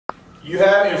You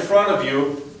have in front of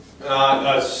you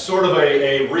sort of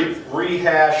a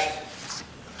rehashed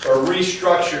or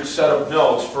restructured set of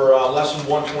notes for lesson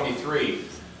 123.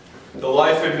 The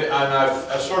life and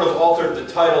I've sort of altered the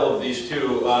title of these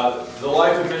two. The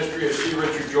life and ministry of C.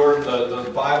 Richard Jordan, the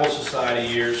Bible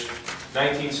Society years,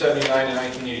 1979 to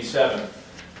 1987.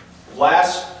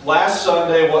 Last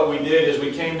Sunday, what we did is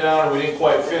we came down and we didn't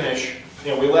quite finish.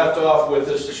 You know, we left off with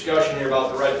this discussion here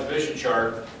about the right division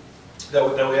chart that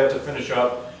we have to finish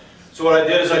up. So what I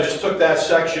did is I just took that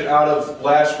section out of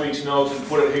last week's notes and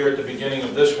put it here at the beginning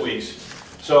of this week's.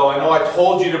 So I know I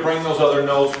told you to bring those other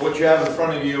notes. What you have in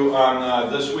front of you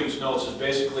on this week's notes is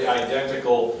basically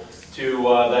identical to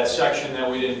that section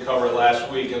that we didn't cover last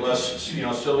week, unless, you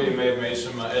know, Sylvia may have made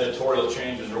some editorial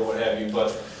changes or what have you,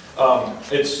 but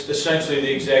it's essentially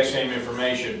the exact same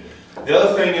information. The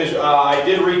other thing is I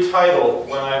did retitle,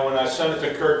 when I sent it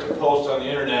to Kirk to post on the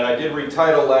internet, I did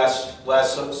retitle last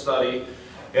study,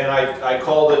 and I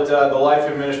called it The Life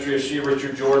and Ministry of C.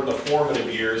 Richard Jordan, the Formative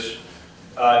Years,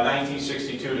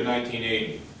 1962 to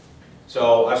 1980.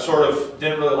 So I sort of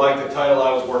didn't really like the title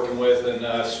I was working with and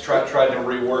tried to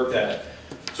rework that.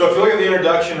 So if you look at the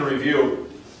introduction and review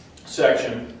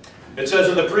section, it says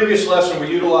in the previous lesson we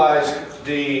utilized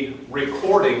the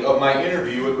recording of my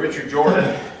interview with Richard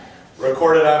Jordan,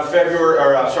 recorded on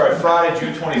Friday,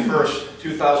 June 21st,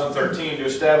 2013, to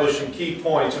establish some key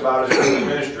points about his early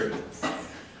ministry.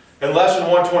 In lesson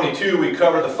 122, we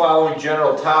covered the following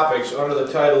general topics under the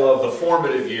title of the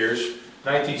formative years,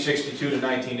 1962 to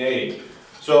 1980.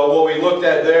 So what we looked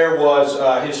at there was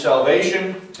his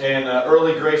salvation and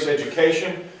early grace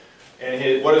education,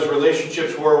 and what his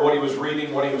relationships were, what he was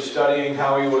reading, what he was studying,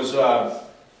 how he was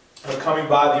coming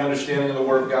by the understanding of the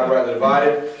Word of God rightly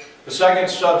divided. The second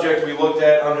subject we looked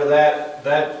at under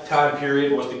that time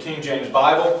period was the King James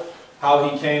Bible, how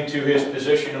he came to his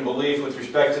position and belief with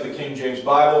respect to the King James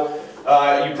Bible.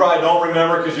 You probably don't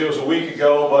remember because it was a week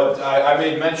ago, but I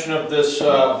made mention of this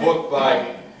book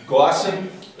by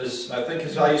Gosson, I think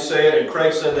is how you say it, and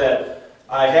Craig said that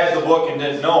I had the book and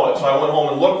didn't know it, so I went home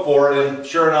and looked for it, and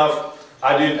sure enough,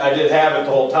 I did have it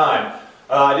the whole time.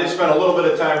 I did spend a little bit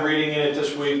of time reading in it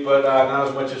this week, but not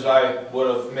as much as I would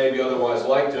have maybe otherwise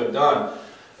liked to have done.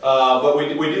 But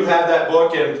we do have that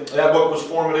book, and that book was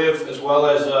formative, as well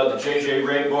as the J.J.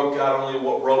 Ray book. God only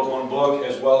wrote one book,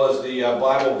 as well as the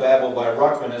Bible Babble by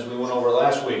Ruckman, as we went over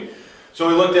last week. So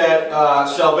we looked at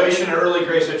salvation and early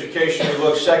grace education. We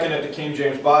looked second at the King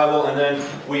James Bible, and then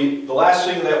the last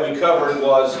thing that we covered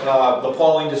was the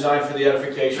Pauline design for the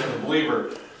edification of the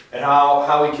believer, and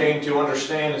how he came to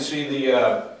understand and see the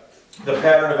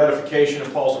pattern of edification in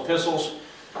Paul's epistles,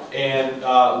 and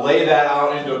lay that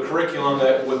out into a curriculum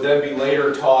that would then be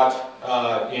later taught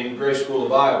in Grace School of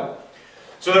Bible.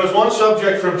 So there was one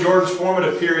subject from Jordan's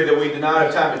formative period that we did not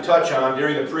have time to touch on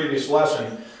during the previous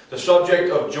lesson, the subject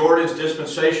of Jordan's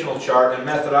dispensational chart and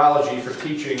methodology for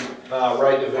teaching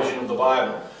right division of the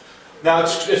Bible. Now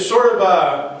it's sort of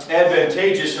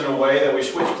advantageous in a way that we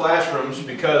switch classrooms,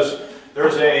 because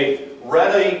there's a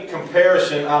ready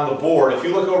comparison on the board. If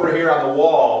you look over here on the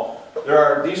wall,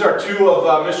 these are two of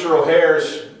Mr.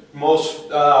 O'Hare's most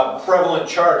prevalent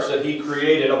charts that he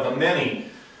created, of the many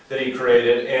that he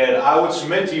created, and I would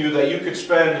submit to you that you could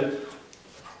spend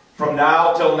from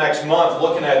now till next month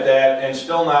looking at that and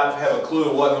still not have a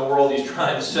clue what in the world he's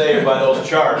trying to say by those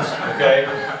charts. Okay,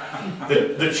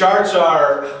 the charts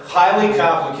are highly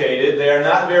complicated. They are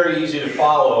not very easy to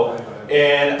follow,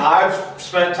 and I've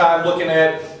spent time looking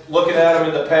at them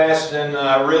in the past and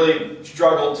really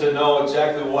struggled to know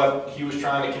exactly what he was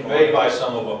trying to convey by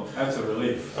some of them. That's a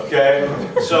relief. Okay,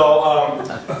 so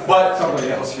but somebody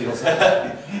else feels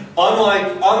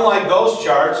unlike those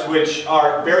charts, which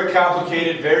are very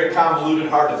complicated, very convoluted,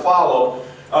 hard to follow,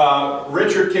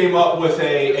 Richard came up with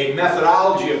a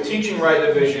methodology of teaching right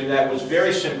division that was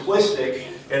very simplistic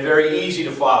and very easy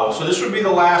to follow. So this would be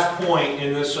the last point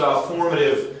in this the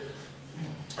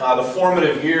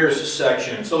formative years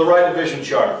section. So the right division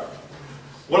chart.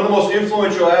 One of the most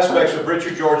influential aspects of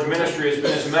Richard Jordan's ministry has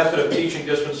been his method of teaching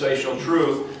dispensational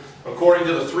truth according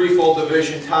to the threefold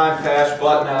division: time past,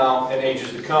 but now, and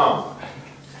ages to come.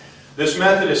 This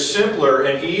method is simpler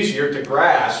and easier to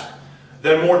grasp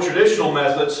than more traditional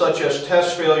methods such as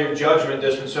test failure judgment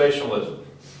dispensationalism.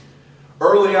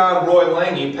 Early on, Roy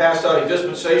Lange passed out a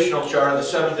dispensational chart of the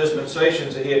 7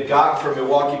 dispensations that he had gotten from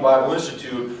Milwaukee Bible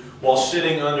Institute while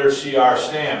sitting under C.R.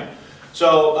 Stam.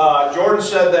 So Jordan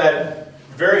said that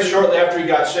very shortly after he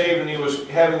got saved and he was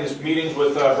having his meetings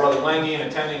with Brother Lange and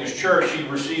attending his church, he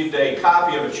received a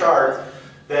copy of a chart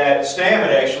that Stam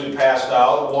had actually passed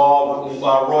out while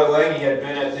Roy Lange had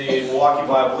been at the Milwaukee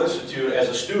Bible Institute as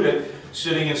a student,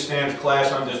 sitting in Stan's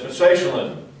class on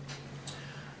dispensationalism.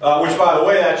 Which, by the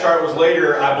way, that chart was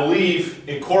later, I believe,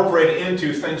 incorporated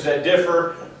into Things That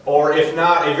Differ, or if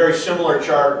not, a very similar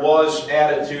chart was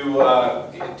added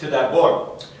to that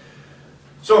book.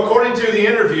 So according to the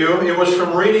interview, it was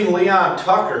from reading Leon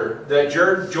Tucker that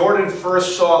Jordan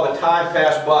first saw the time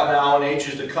past but now and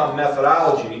ages to come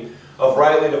methodology of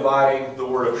rightly dividing the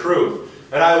word of truth.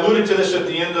 And I alluded to this at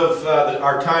the end of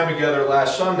our time together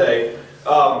last Sunday.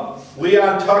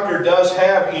 Leon Tucker does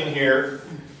have in here,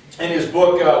 in his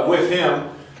book with him,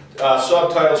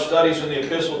 subtitled Studies in the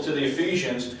Epistle to the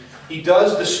Ephesians, he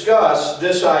does discuss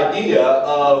this idea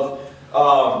of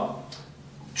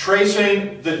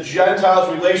tracing the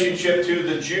Gentiles' relationship to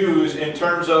the Jews in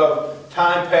terms of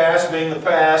time past being the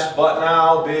past, but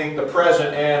now being the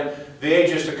present, and the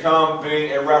ages to come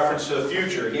being a reference to the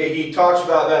future. He talks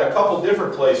about that a couple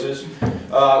different places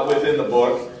within the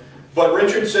book. But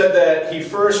Richard said that he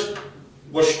first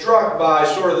was struck by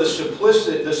sort of the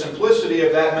simplicity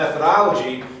of that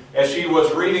methodology as he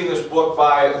was reading this book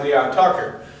by Leon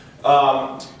Tucker.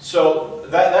 So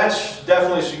that's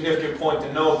definitely a significant point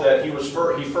to note, that he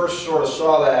first sort of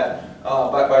saw that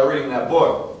by reading that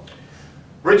book.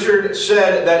 Richard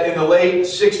said that in the late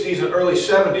 60s and early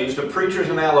 70s, the preachers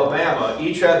in Alabama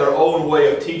each had their own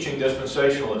way of teaching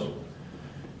dispensationalism.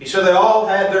 He said they all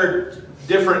had their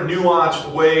different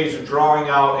nuanced ways of drawing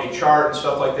out a chart and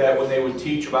stuff like that when they would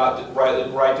teach about the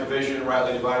right division,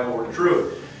 rightly dividing the word of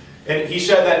truth. And he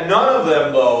said that none of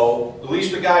them, though, at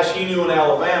least the guys he knew in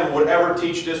Alabama, would ever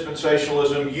teach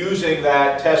dispensationalism using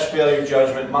that test failure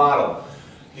judgment model.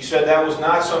 He said that was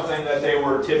not something that they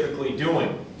were typically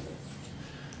doing.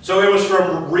 So it was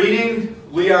from reading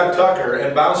Leon Tucker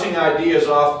and bouncing ideas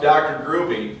off Dr.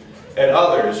 Gruby and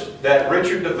others that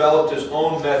Richard developed his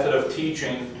own method of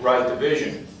teaching right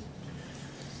division.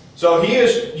 So he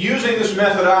is using this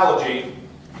methodology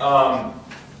all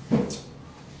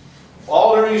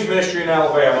during his ministry in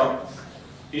Alabama.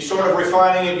 He's sort of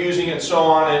refining it, using it, and so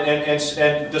on,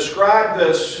 and described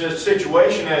this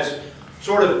situation as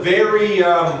sort of very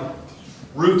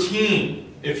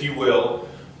routine, if you will,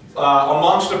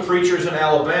 amongst the preachers in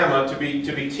Alabama to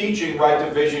be teaching right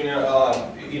division,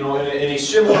 you know, in a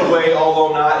similar way,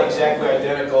 although not exactly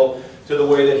identical to the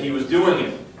way that he was doing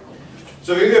it.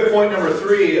 So if you get point number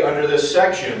 3 under this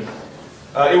section,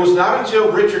 it was not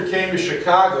until Richard came to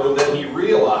Chicago that he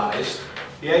realized,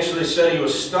 he actually said he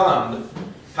was stunned,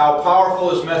 how powerful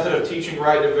his method of teaching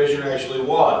right division actually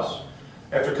was.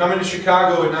 After coming to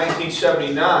Chicago in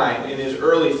 1979, in his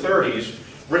early 30s,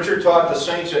 Richard taught the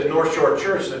saints at North Shore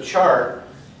Church the chart,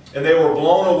 and they were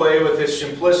blown away with its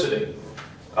simplicity.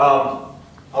 I'll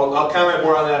comment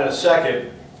more on that in a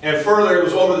second. And further, it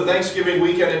was over the Thanksgiving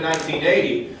weekend in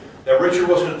 1980 that Richard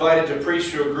was invited to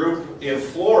preach to a group in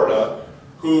Florida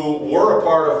who were a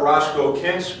part of Roscoe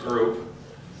Kent's group.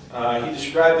 He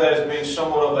described that as being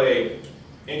somewhat of a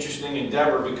interesting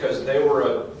endeavor because they were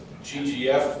a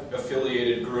GGF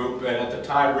affiliated group, and at the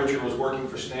time Richard was working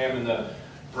for Stam in the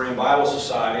Bryan Bible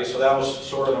Society, so that was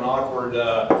sort of an awkward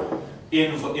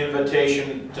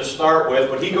invitation to start with.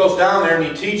 But he goes down there and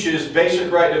he teaches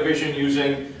basic right division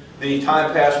using the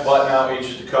time past but now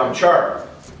ages to come chart.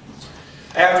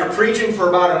 After preaching for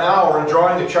about an hour and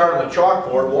drawing the chart on the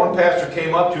chalkboard, one pastor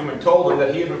came up to him and told him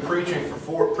that he had been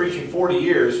preaching 40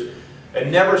 years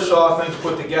and never saw things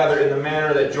put together in the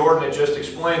manner that Jordan had just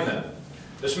explained them.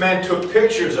 This man took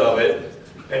pictures of it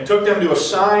and took them to a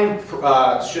sign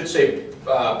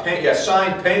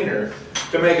painter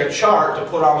to make a chart to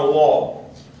put on the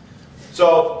wall.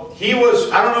 So he was,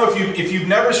 I don't know if you've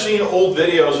never seen old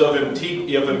videos of him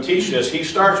teach this, he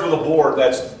starts with a board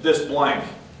that's this blank.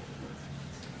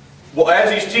 Well,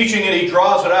 as he's teaching it, he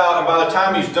draws it out, and by the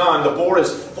time he's done, the board is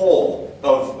full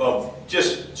of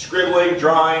just scribbling,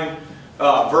 drawing,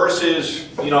 verses,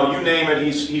 you know, you name it,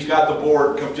 he's got the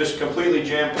board just completely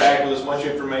jam-packed with as much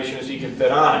information as he can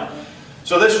fit on it.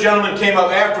 So this gentleman came up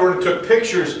afterward and took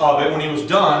pictures of it when he was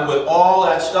done with all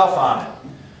that stuff on it.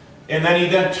 And then he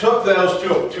then took those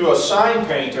to a sign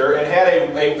painter and had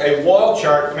a wall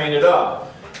chart painted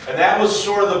up. And that was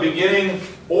sort of the beginning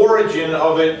origin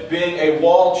of it being a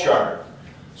wall chart.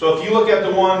 So if you look at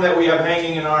the one that we have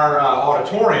hanging in our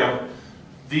auditorium,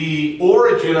 the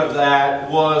origin of that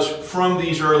was from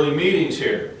these early meetings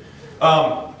here.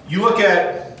 You look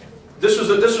at, this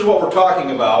is what we're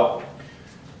talking about.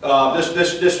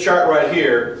 This chart right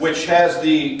here, which has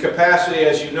the capacity,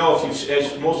 as you know,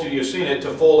 as most of you have seen it,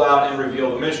 to fold out and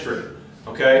reveal the mystery.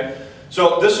 Okay,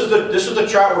 so this is the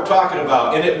chart we're talking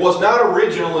about, and it was not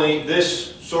originally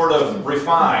this sort of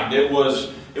refined. It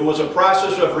was a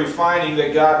process of refining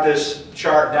that got this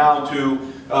chart down to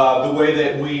the way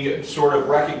that we sort of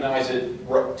recognize it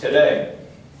today.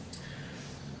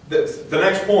 The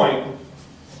next point,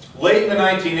 late in the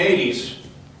 1980s,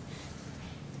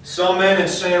 some men in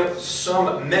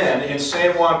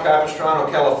San Juan Capistrano,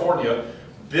 California,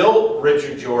 built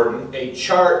Richard Jordan a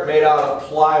chart made out of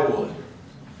plywood.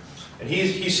 And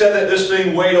he said that this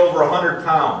thing weighed over 100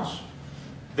 pounds.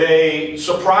 They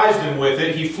surprised him with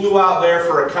it. He flew out there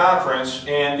for a conference,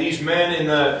 and these men in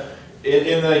the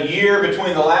year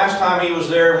between the last time he was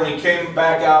there and when he came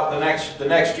back out the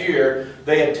next year,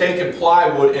 they had taken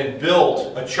plywood and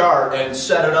built a chart and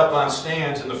set it up on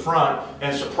stands in the front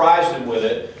and surprised him with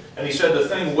it. And he said the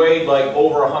thing weighed like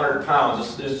over 100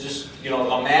 pounds. It's just, you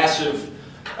know, a massive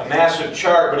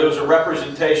chart, but it was a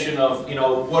representation of, you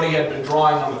know, what he had been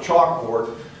drawing on the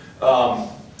chalkboard.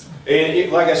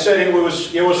 And like I said, it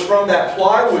was from that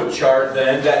plywood chart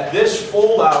then that this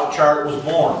fold-out chart was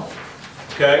born.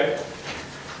 Okay?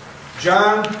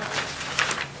 John,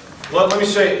 let me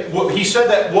say, he said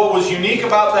that what was unique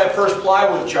about that first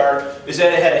plywood chart is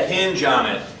that it had a hinge on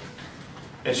it.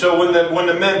 And so when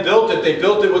the men built it, they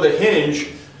built it with a hinge.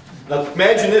 Now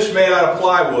imagine this made out of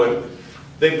plywood.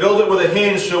 They built it with a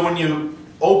hinge so when you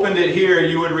opened it here,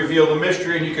 you would reveal the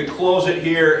mystery, and you could close it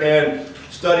here and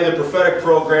study the prophetic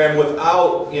program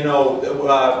without, you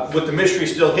know, with the mystery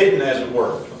still hidden, as it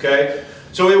were. Okay?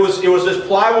 So it was this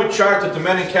plywood chart that the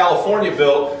men in California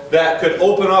built that could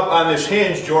open up on this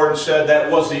hinge, Jordan said,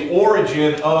 that was the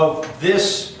origin of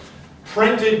this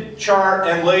printed chart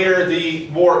and later the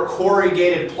more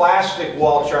corrugated plastic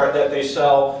wall chart that they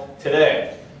sell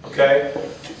today. Okay?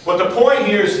 But the point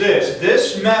here is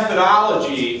this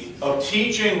methodology of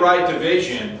teaching right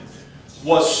division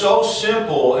was so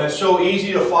simple and so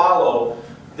easy to follow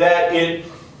that it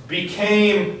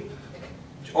became,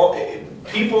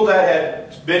 people that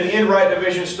had been in right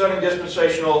division studying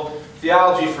dispensational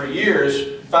theology for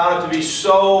years found it to be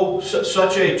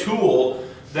such a tool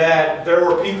that there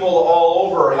were people all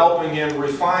over helping him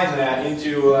refine that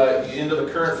into the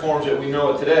current forms that we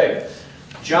know it today.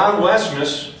 John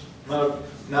Westmus, now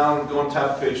I'm going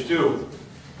top of page 2.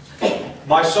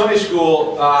 My Sunday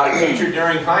school teacher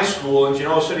during high school in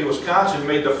Genoa City, Wisconsin,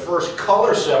 made the first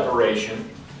color separation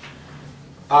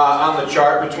on the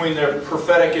chart between the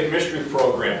prophetic and mystery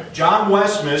program. John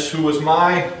Westmus, who was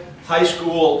my high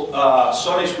school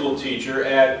Sunday school teacher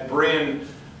at Bryan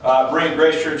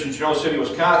Grace Church in Genoa City,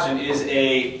 Wisconsin, is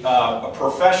a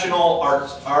professional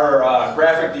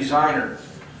graphic designer.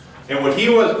 And what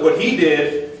he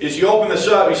did is, you open this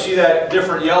up, you see that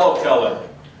different yellow color.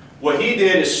 What he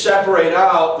did is separate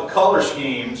out the color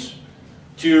schemes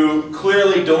to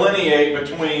clearly delineate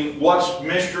between what's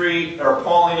mystery or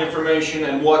Pauline information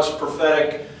and what's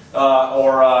prophetic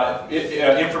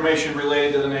information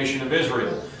related to the nation of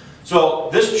Israel. So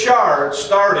this chart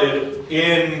started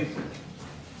in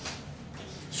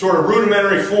sort of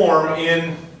rudimentary form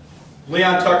in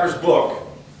Leon Tucker's book.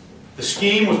 The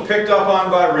scheme was picked up on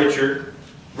by Richard.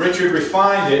 Richard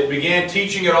refined it, began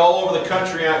teaching it all over the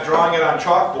country, drawing it on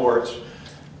chalkboards.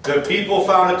 The people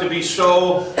found it to be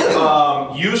so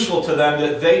useful to them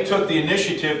that they took the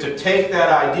initiative to take that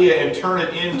idea and turn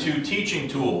it into teaching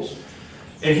tools.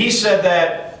 And he said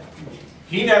that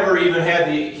he never even had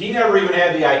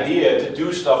the idea to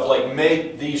do stuff like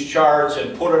make these charts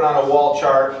and put it on a wall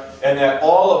chart, and that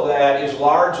all of that is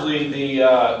largely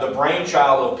the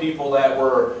brainchild of people that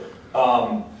were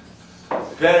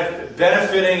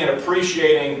benefiting and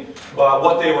appreciating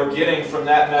what they were getting from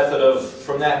that method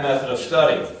of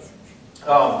study.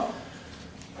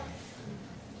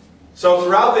 So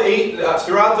throughout the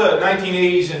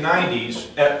 1980s and 90s,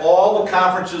 at all the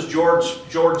conferences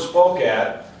Jordan spoke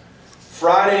at,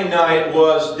 Friday night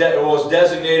was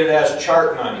designated as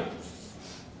chart night.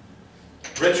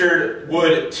 Richard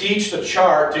would teach the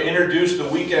chart to introduce the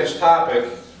weekend's topic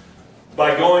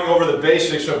by going over the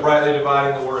basics of rightly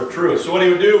dividing the word of truth. So what he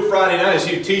would do Friday night is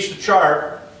he would teach the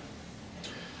chart,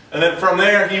 and then from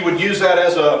there he would use that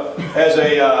as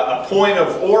a point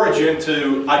of origin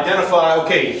to identify,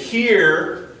 okay,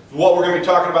 here, what we're going to be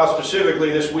talking about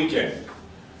specifically this weekend.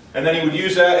 And then he would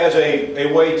use that as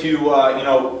a way to you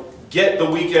know, get the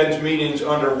weekend's meetings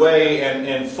underway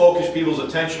and focus people's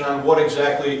attention on what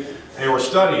exactly they were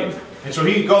studying. And so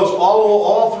he goes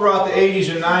all throughout the 80s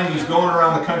and 90s going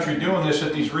around the country doing this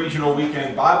at these regional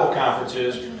weekend Bible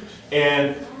conferences.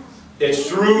 And it's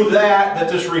through that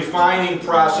this refining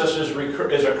process is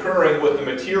occurring with the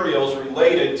materials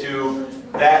related to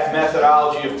that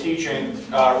methodology of teaching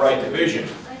right division.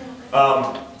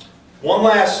 One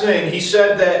last thing, he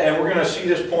said that, and we're going to see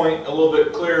this point a little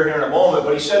bit clearer here in a moment,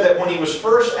 but he said that when he was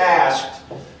first asked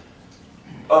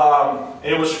And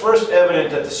it was first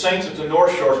evident that the saints at the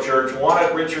North Shore Church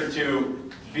wanted Richard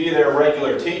to be their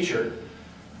regular teacher,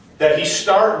 that he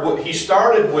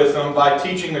started with them by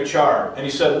teaching a chart. And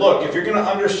he said, look, if you're going to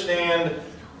understand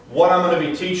what I'm going to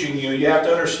be teaching you, you have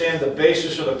to understand the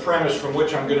basis or the premise from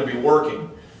which I'm going to be working.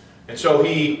 And so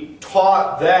he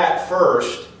taught that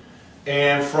first,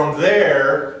 and from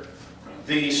there,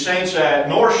 the saints at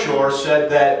North Shore said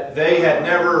that they had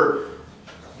never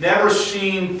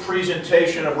seen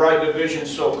presentation of right division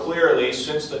so clearly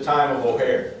since the time of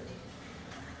O'Hare.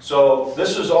 So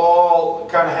this is all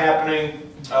kind of happening.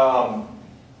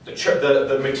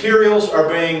 The materials are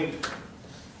being,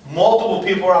 multiple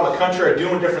people around the country are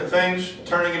doing different things,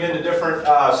 turning it into different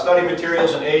study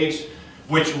materials and aids,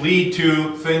 which lead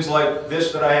to things like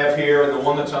this that I have here and the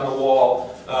one that's on the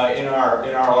wall in our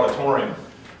auditorium.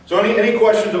 So any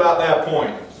questions about that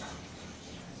point?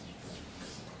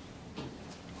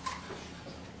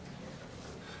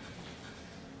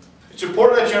 It's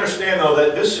important that you understand, though,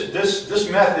 that this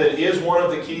method is one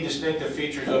of the key distinctive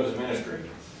features of his ministry.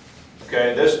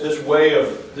 Okay, this way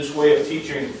of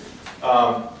teaching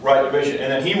right division,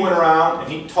 and then he went around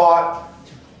and he taught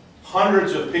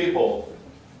hundreds of people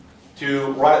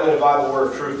to rightly divide the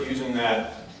word of truth using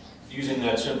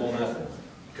that simple method.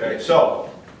 Okay, so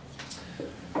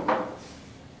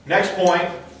next point,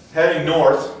 heading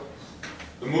north,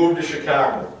 the move to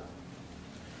Chicago.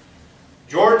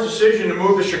 Jordan's decision to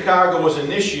move to Chicago was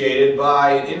initiated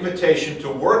by an invitation to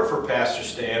work for Pastor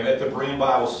Stam at the Bryan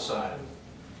Bible Society.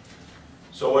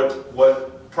 So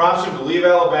what prompts him to leave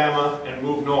Alabama and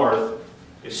move north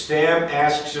is Stam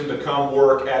asks him to come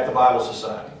work at the Bible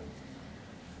Society.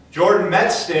 Jordan met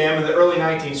Stam in the early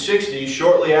 1960s,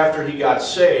 shortly after he got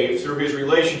saved, through his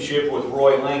relationship with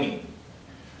Roy Lange.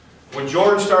 When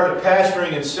Jordan started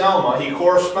pastoring in Selma, he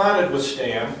corresponded with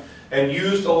Stam and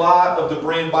used a lot of the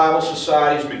Bryan Bible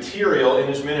Society's material in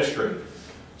his ministry.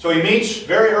 So he meets,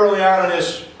 very early on in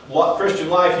his Christian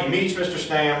life, he meets Mr.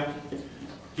 Stam.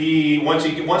 Once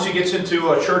he gets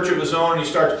into a church of his own and he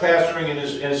starts pastoring and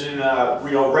is in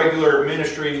regular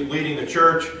ministry leading the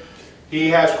church, he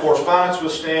has correspondence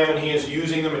with Stam and he is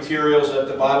using the materials that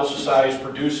the Bible Society is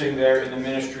producing there in the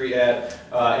ministry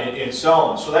in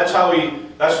Selma. So that's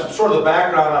sort of the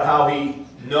background on how he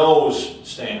knows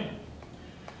Stam.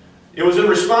 It was in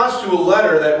response to a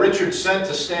letter that Richard sent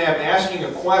to Stam asking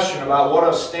a question about one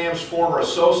of Stam's former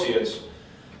associates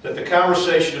that the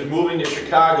conversation of moving to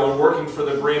Chicago and working for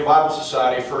the Bryan Bible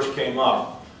Society first came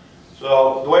up.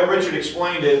 So the way Richard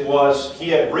explained it was he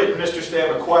had written Mr.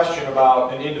 Stam a question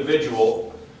about an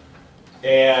individual,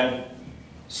 and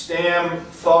Stam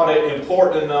thought it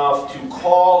important enough to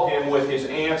call him with his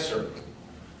answer.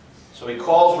 So he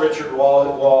calls Richard while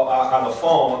on the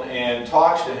phone and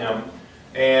talks to him.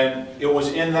 And it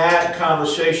was in that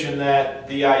conversation that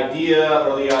the idea,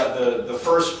 or the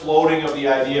first floating of the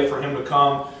idea for him to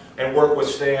come and work with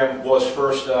Stam was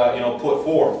first put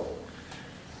forth.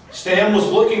 Stam was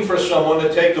looking for someone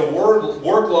to take the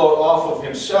workload off of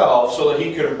himself so that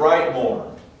he could write more.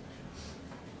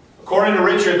 According to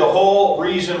Richard, the whole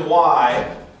reason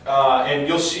why, and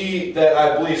you'll see that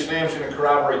I believe Stam's going to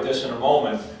corroborate this in a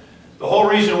moment, the whole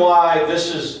reason why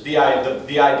this is the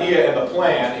idea and the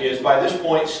plan is by this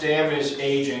point Stam is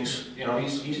aging,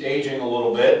 he's aging a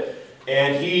little bit,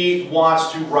 and he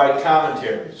wants to write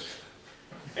commentaries.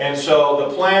 And so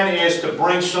the plan is to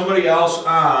bring somebody else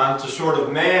on to sort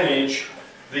of manage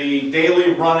the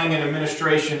daily running and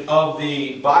administration of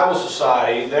the Bible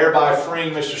Society, thereby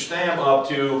freeing Mr. Stam up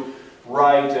to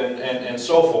write and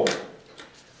so forth.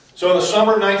 So in the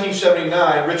summer of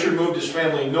 1979, Richard moved his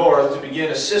family north to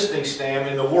begin assisting Stam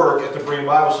in the work at the Bryan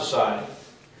Bible Society.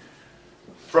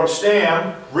 From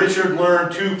Stam, Richard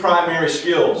learned two primary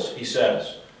skills, he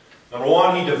says. Number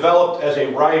one, he developed as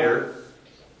a writer.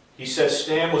 He said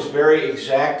Stam was very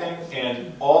exacting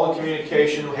and all the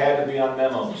communication had to be on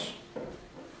memos.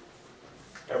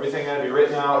 Everything had to be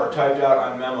written out or typed out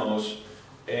on memos.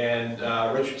 And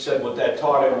Richard said what that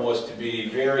taught him was to be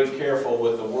very careful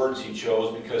with the words he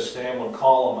chose, because Stam would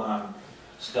call him on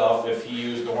stuff if he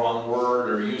used the wrong word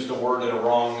or used a word in a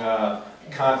wrong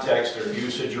context or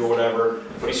usage or whatever.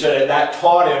 But he said that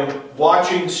taught him,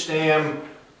 watching Stam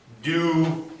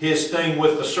do his thing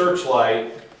with the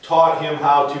searchlight, taught him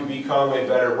how to become a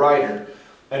better writer.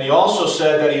 And he also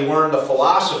said that he learned the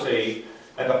philosophy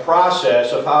and the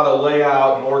process of how to lay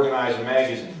out and organize a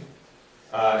magazine.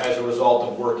 As a result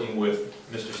of working with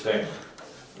Mr. Stam.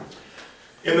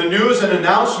 In the news and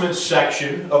announcements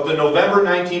section of the November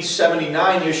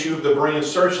 1979 issue of the Bryan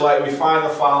Searchlight, we find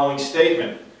the following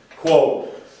statement, quote,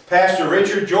 Pastor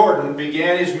Richard Jordan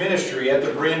began his ministry at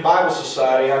the Bryan Bible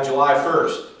Society on July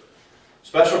 1st.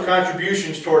 Special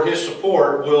contributions toward his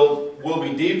support will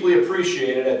be deeply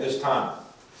appreciated at this time.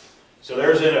 So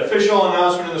there's an official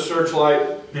announcement in the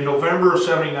Searchlight in November of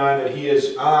 '79 that he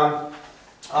is on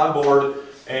board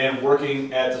and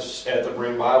working at the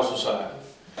Marine Bible Society.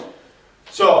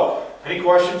 So, any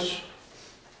questions?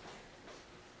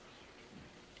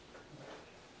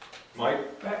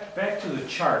 Mike? Back to the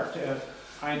chart.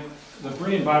 The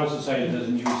Bryan Bible Society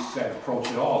doesn't use that approach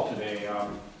at all today.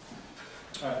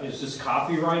 Is this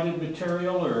copyrighted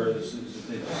material, or is it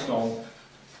they just don't?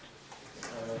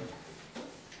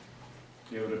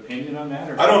 Do you have an opinion on that?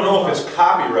 Or I don't know if it's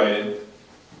copyrighted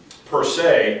per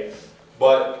se,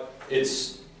 but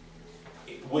it's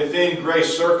within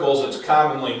grace circles. It's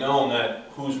commonly known that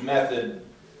whose method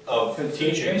of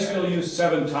teaching. They still use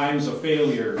 7 times a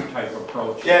failure type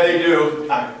approach. Yeah, they do.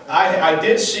 I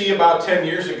did see about 10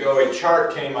 years ago a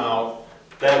chart came out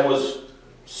that was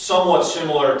somewhat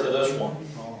similar to this one.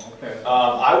 Oh, okay.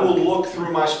 I will look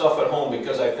through my stuff at home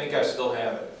because I think I still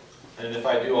have it. And if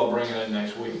I do, I'll bring it in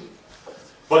next week.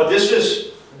 But this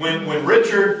is, when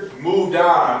Richard moved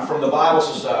on from the Bible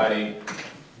Society,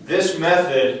 this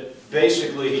method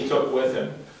basically he took with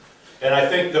him. And I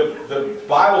think the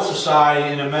Bible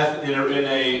Society, in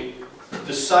a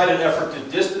decided effort to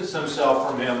distance themselves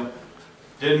from him,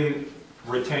 didn't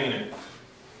retain it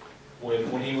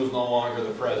when he was no longer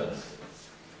the president.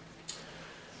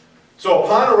 So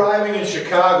upon arriving in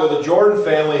Chicago, the Jordan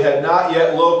family had not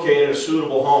yet located a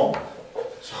suitable home.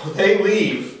 So they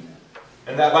leave,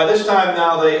 and that by this time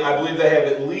now, I believe they have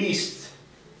at least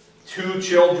 2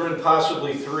 children,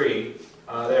 possibly 3.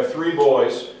 They have 3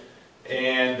 boys.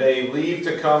 And they leave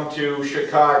to come to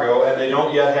Chicago, and they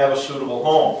don't yet have a suitable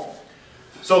home.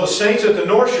 So the saints at the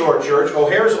North Shore Church,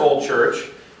 O'Hare's old church,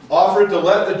 offered to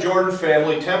let the Jordan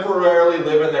family temporarily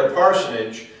live in their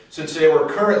parsonage since they were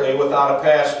currently without a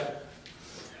pastor.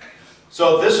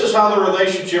 So this is how the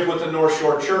relationship with the North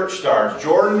Shore Church starts.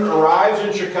 Jordan arrives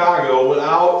in Chicago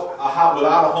without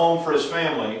a home for his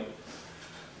family.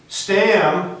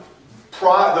 Stam,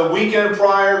 the weekend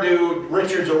prior to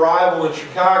Richard's arrival in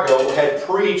Chicago, had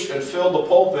preached and filled the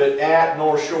pulpit at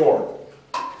North Shore.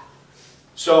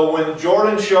 So when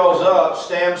Jordan shows up,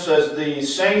 Stam says the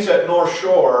saints at North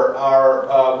Shore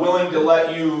are willing to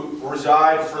let you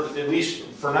reside, for at least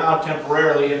for now,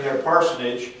 temporarily in their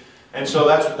parsonage, and so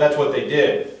that's what they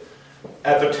did.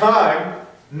 At the time,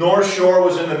 North Shore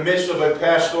was in the midst of a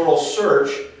pastoral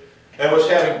search and was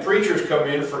having preachers come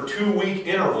in for 2-week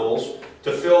intervals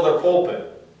to fill their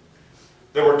pulpit.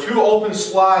 There were 2 open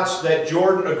slots that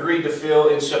Jordan agreed to fill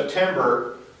in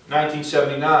September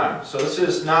 1979. So this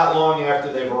is not long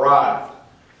after they've arrived.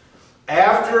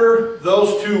 After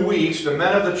those 2 weeks, the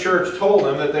men of the church told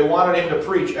him that they wanted him to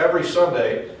preach every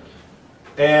Sunday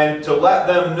and to let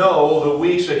them know the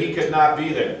weeks that he could not be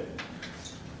there.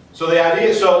 So the idea,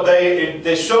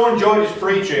 they so enjoyed his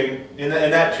preaching in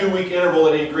that 2-week interval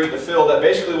that he agreed to fill, that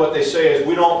basically what they say is,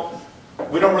 we don't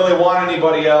really want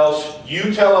anybody else.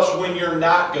 You tell us when you're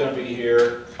not going to be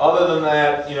here. Other than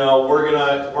that, we're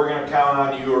gonna count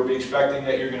on you, or be expecting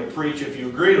that you're going to preach if you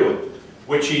agree to it,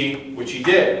 which he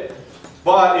did.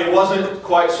 But it wasn't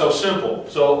quite so simple.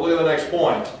 So look at the next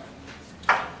point.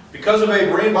 Because of a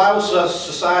Marine Bible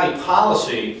Society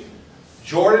policy,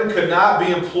 Jordan could not be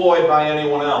employed by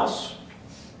anyone else.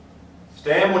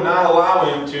 Stam would not allow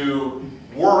him to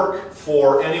work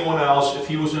for anyone else if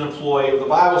he was an employee of the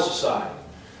Bible Society.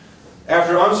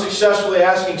 After unsuccessfully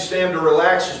asking Stam to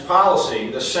relax his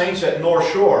policy, the saints at North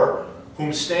Shore,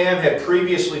 whom Stam had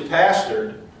previously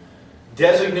pastored,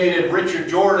 designated Richard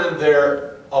Jordan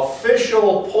their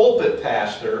official pulpit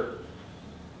pastor,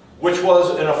 which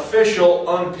was an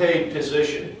official unpaid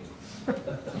position.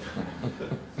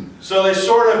 So they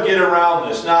sort of get around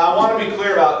this. Now I want to be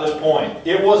clear about this point.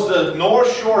 It was the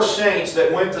North Shore saints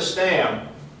that went to Stam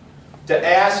to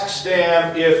ask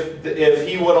Stam if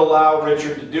he would allow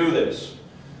Richard to do this.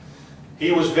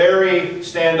 He was very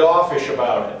standoffish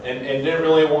about it and didn't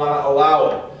really want to allow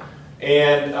it.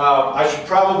 And I should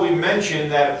probably mention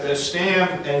that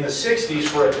Stam in the 60s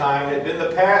for a time had been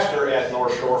the pastor at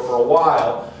North Shore for a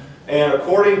while. And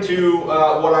according to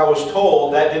what I was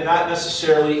told, that did not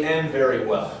necessarily end very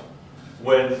well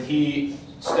when he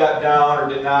stepped down or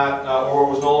did not, or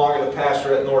was no longer the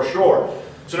pastor at North Shore.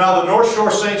 So now the North Shore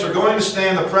saints are going to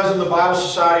stand the president of the Bible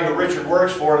Society who Richard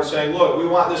works for and saying, look, we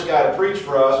want this guy to preach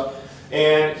for us.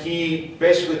 And he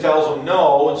basically tells them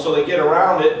no, and so they get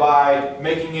around it by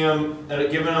making him,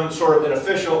 giving him sort of an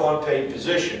official unpaid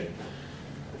position.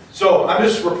 So I'm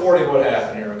just reporting what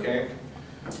happened here, okay?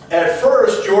 At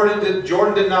first, Jordan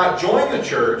did not join the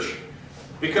church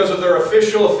because of their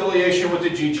official affiliation with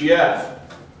the GGF.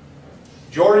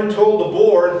 Jordan told the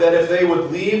board that if they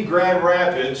would leave Grand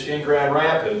Rapids,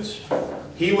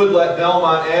 he would let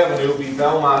Belmont Avenue be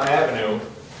Belmont Avenue,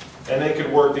 and they could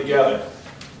work together.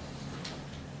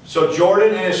 So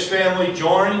Jordan and his family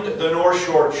joined the North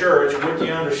Shore Church with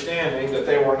the understanding that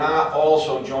they were not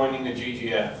also joining the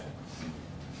GGF.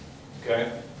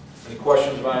 Okay? Any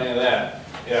questions about any of that?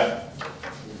 Yeah.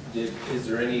 Is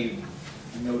there any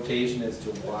notation as to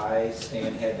why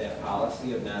Stan had that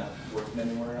policy of not working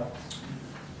anywhere else?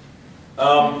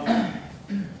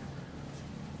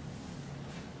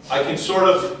 I can sort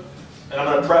of, and I'm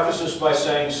going to preface this by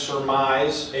saying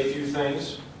surmise a few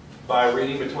things by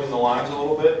reading between the lines a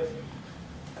little bit.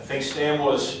 I think Stan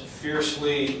was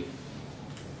fiercely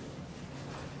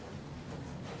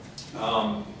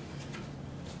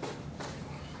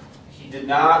he did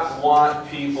not want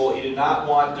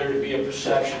there to be a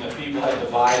perception that people had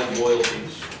divided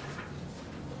loyalties.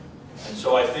 And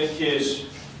so I think his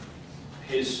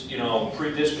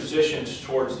predispositions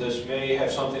towards this may have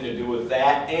something to do with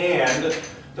that, and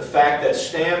the fact that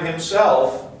Stam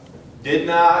himself did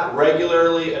not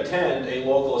regularly attend a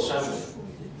local assembly.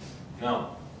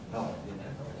 No. No, I did not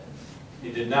know that.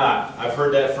 He did not. I've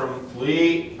heard that from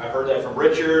Lee, I've heard that from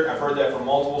Richard, I've heard that from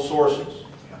multiple sources.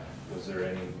 Was there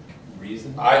any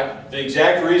reason? The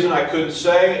exact reason I couldn't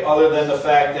say, other than the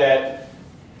fact that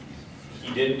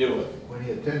he didn't do it. When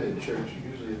he attended church, he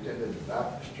usually attended the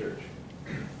Baptist church.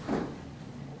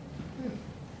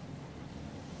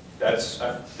 That's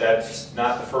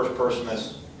not the first person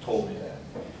that's told me that.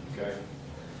 Okay.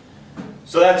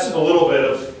 So that's a little bit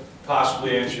of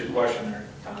possibly answer your question there,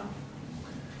 Tom.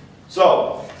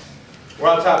 So we're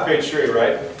on top of page 3,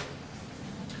 right?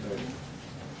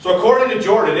 So according to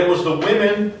Jordan, it was the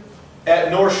women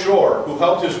at North Shore who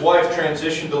helped his wife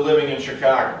transition to living in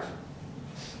Chicago.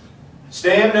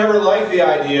 Stan never liked the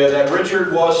idea that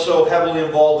Richard was so heavily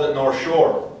involved at North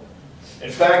Shore.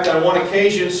 In fact, on one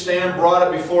occasion, Stan brought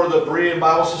it before the Bryan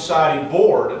Bible Society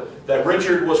board that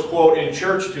Richard was, quote, in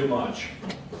church too much.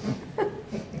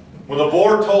 When the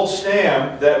board told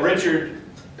Stan that Richard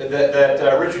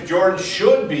Jordan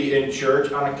should be in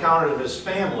church on account of his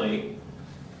family,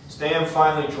 Stan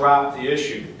finally dropped the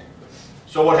issue.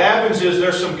 So what happens is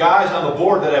there's some guys on the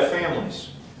board that have families,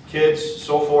 kids,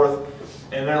 so forth,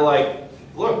 and they're like,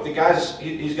 look, the guy's,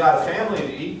 he's got a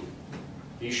family,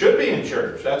 he should be in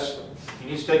church. He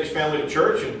needs to take his family to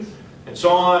church and so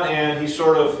on, and he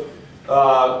sort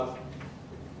of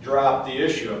dropped the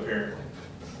issue apparently.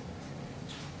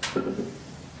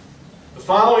 The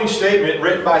following statement,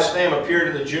 written by Stam, appeared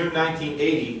in the June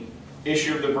 1980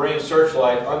 issue of the Bryan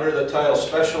Searchlight under the title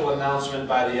Special Announcement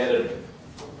by the Editor.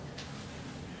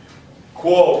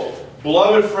 Quote,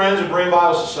 beloved friends of Bryan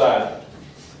Bible Society,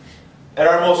 at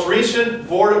our most recent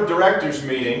Board of Directors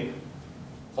meeting,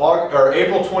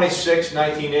 April 26,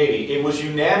 1980, it was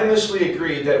unanimously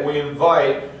agreed that we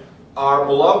invite our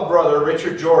beloved brother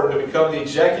Richard Jordan to become the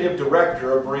Executive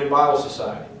Director of Bryan Bible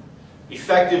Society,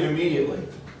 effective immediately.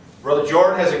 Brother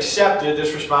Jordan has accepted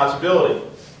this responsibility.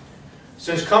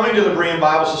 Since coming to the Bryan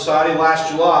Bible Society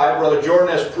last July, Brother Jordan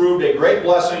has proved a great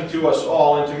blessing to us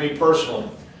all and to me personally.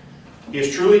 He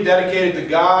is truly dedicated to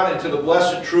God and to the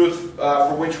blessed truth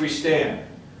for which we stand.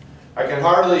 I can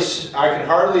hardly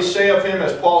say of him,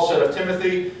 as Paul said of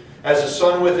Timothy, as a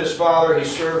son with his father, he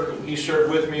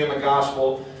served with me in the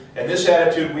gospel, and this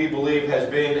attitude we believe has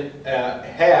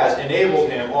enabled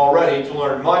him already to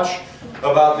learn much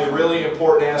about the really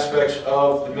important aspects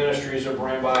of the ministries of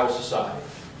Bryan Bible Society.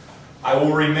 I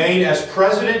will remain as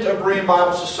president of Bryan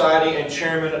Bible Society and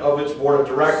chairman of its board of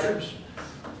directors.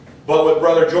 But with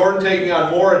Brother Jordan taking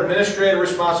on more administrative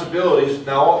responsibilities,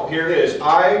 now here it is,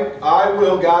 I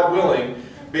will, God willing,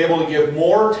 be able to give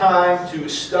more time to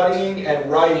studying and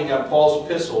writing on Paul's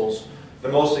epistles, the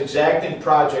most exacting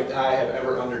project I have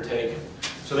ever undertaken.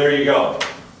 So there you go.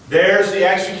 There's the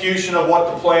execution of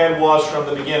what the plan was from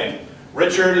the beginning.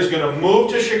 Richard is going to move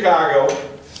to Chicago.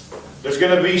 There's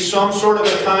going to be some sort of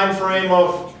a time frame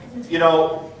of,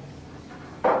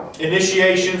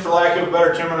 initiation, for lack of a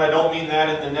better term, and I don't mean that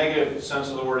in the negative sense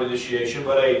of the word initiation,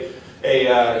 but an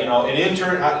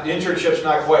internship's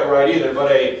not quite right either,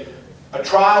 but a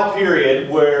trial period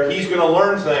where he's going to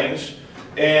learn things,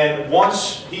 and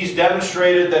once he's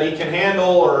demonstrated that he can handle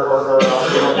or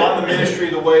run the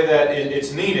ministry the way that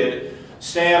it's needed,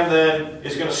 Sam then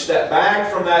is going to step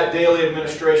back from that daily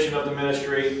administration of the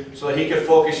ministry so that he can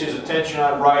focus his attention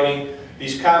on writing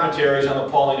these commentaries on the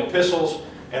Pauline epistles.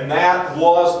 And that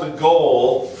was the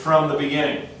goal from the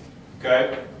beginning.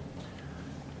 Okay?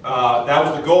 That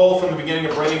was the goal from the beginning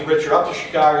of bringing Richard up to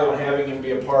Chicago and having him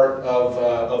be a part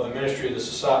of the ministry of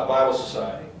the Bible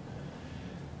Society.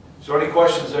 So any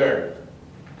questions there?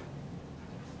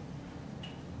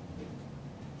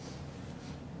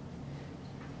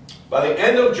 By the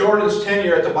end of Jordan's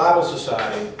tenure at the Bible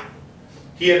Society,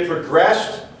 he had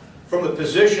progressed from the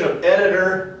position of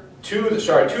editor to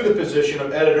the position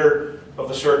of editor of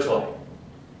the Searchlight.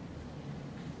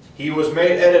 He was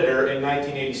made editor in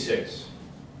 1986.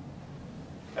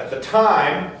 At the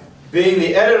time, being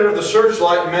the editor of the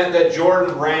Searchlight meant that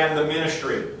Jordan ran the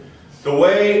ministry. The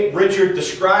way Richard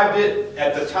described it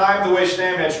at the time, the way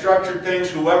Stam had structured things,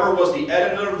 whoever was the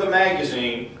editor of the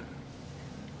magazine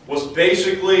was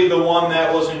basically the one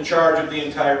that was in charge of the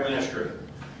entire ministry.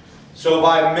 So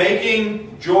by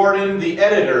making Jordan the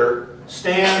editor,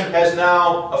 Stam has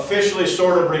now officially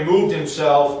sort of removed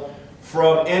himself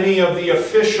from any of the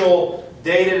official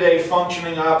day-to-day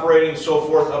functioning, operating, so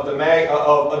forth of the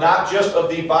not just of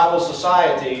the Bible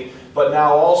Society, but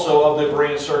now also of the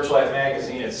Bryan Searchlight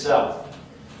magazine itself.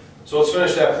 So let's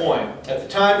finish that point. At the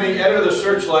time, being editor of the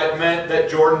Searchlight meant that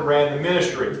Jordan ran the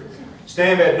ministry.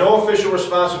 Stam had no official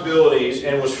responsibilities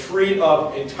and was freed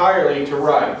up entirely to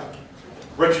write.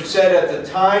 Richard said at the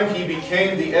time he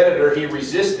became the editor, he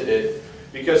resisted it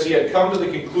because he had come to the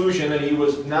conclusion that he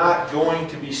was not going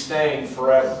to be staying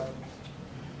forever.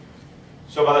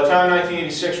 So by the time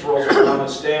 1986 rolls around and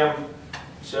Stam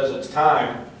says it's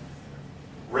time,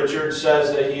 Richard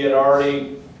says that he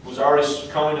was already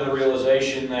coming to the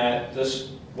realization that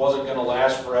this wasn't going to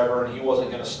last forever and he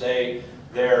wasn't going to stay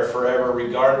there forever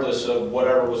regardless of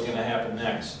whatever was going to happen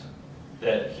next.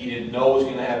 That he didn't know what was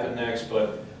going to happen next,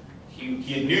 but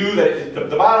he knew that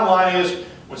the bottom line is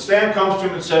when Stam comes to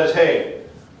him and says, hey,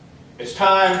 it's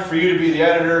time for you to be the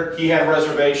editor, he had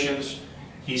reservations.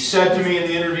 He said to me in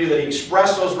the interview that he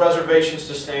expressed those reservations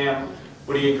to Stam,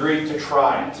 but he agreed to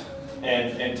try it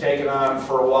and take it on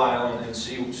for a while and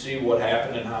see what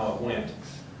happened and how it went.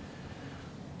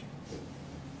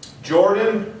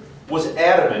 Jordan was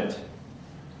adamant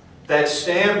that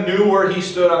Stam knew where he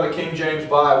stood on the King James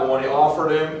Bible when he offered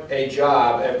him a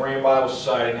job at Bryan Bible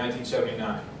Society in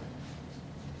 1979.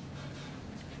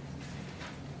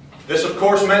 This, of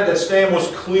course, meant that Stam was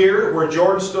clear where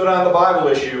Jordan stood on the Bible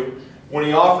issue when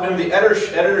he offered him the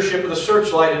editorship of the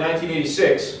Searchlight in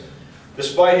 1986,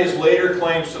 despite his later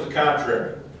claims to the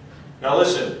contrary. Now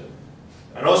listen,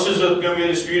 I know this is going to be a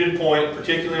disputed point,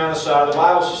 particularly on the side of the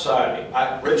Bible Society.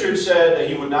 Richard said that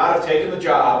he would not have taken the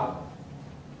job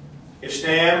if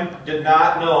Stam did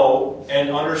not know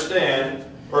and understand,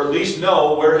 or at least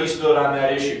know where he stood on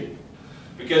that issue.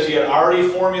 Because he had already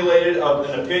formulated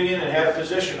an opinion and had a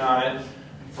position on it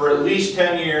for at least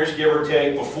 10 years, give or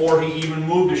take, before he even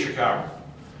moved to Chicago.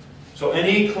 So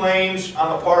any claims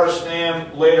on the part of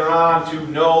Stam later on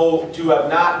to have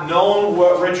not known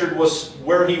what Richard was,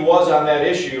 where he was on that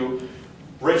issue,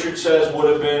 Richard says would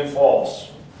have been false.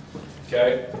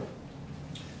 Okay?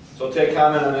 So I'll take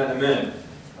comment on that in a minute.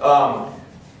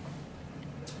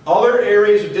 Other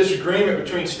areas of disagreement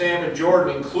between Stam and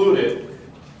Jordan included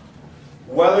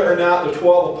whether or not the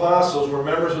 12 apostles were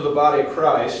members of the body of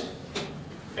Christ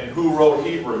and who wrote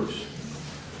Hebrews.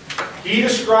 He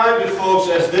described it, folks,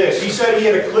 as this. He said he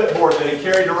had a clipboard that he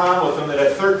carried around with him that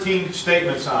had 13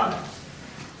 statements on it.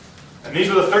 And these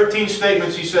were the 13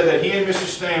 statements he said that he and Mr.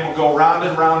 Stam would go round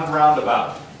and round and round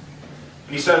about.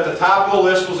 And he said at the top of the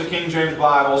list was the King James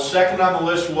Bible. Second on the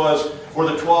list were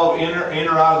the 12 in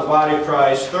or out of the body of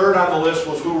Christ. Third on the list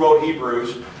was who wrote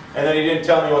Hebrews. And then he didn't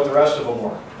tell me what the rest of them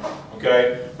were.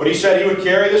 Okay? But he said he would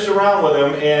carry this around with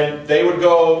him, and they would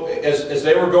go, as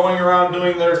they were going around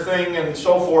doing their thing and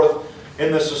so forth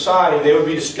in the society, they would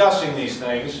be discussing these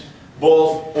things,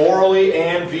 both orally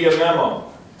and via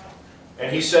memo.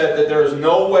 And he said that there is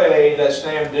no way that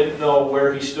Stam didn't know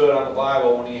where he stood on the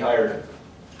Bible when he hired him.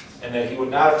 And that he would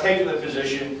not have taken the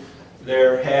position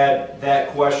there had that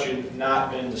question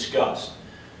not been discussed.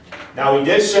 Now he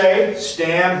did say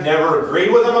Stam never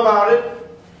agreed with him about it,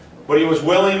 but he was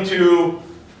willing to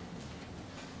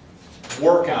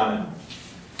work on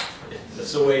it.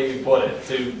 That's the way you put it.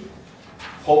 To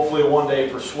hopefully one day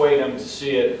persuade him to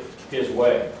see it his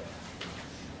way.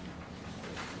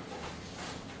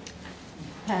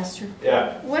 Pastor?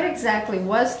 Yeah. What exactly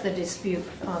was the dispute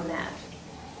on that?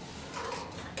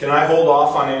 Can I hold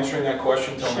off on answering that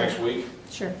question until Sure. next week?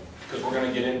 Sure. Because we're going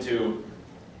to get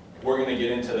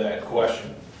into that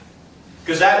question.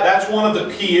 Because that's one of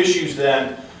the key issues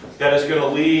then that is going to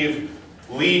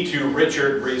lead to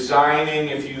Richard resigning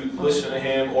if you listen to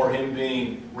him, or him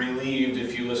being relieved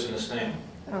if you listen to Stam.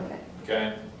 Okay.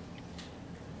 Okay?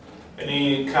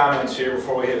 Any comments here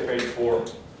before we hit page 4?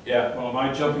 Yeah. Well, am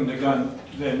I jumping the gun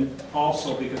then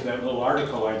also because that little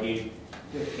article I gave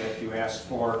that you asked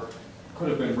for could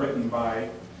have been written by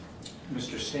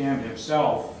Mr. Stam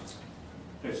himself?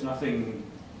 There's nothing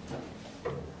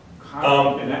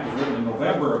concrete, and that was written in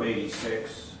November of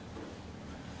 '86.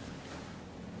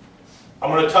 I'm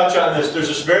going to touch on this.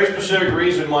 There's a very specific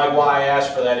reason, Mike, why I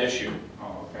asked for that issue.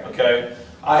 Oh, okay. Okay?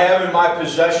 I have in my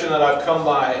possession that I've come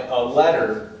by a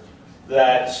letter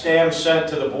that Stam sent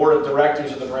to the Board of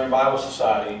Directors of the Bryan Bible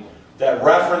Society that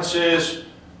references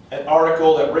an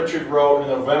article that Richard wrote in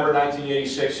the November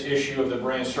 1986 issue of the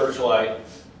Bryan Searchlight,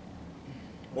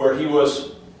 where he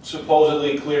was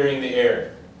supposedly clearing the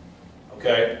air.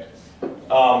 Okay?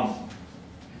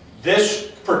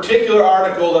 This particular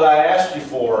article that I asked you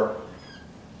for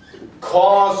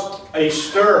caused a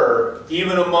stir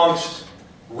even amongst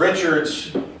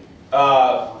Richard's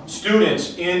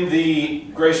students in the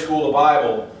Grace School of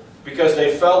Bible, because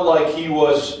they felt like he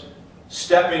was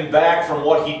stepping back from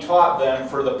what he taught them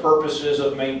for the purposes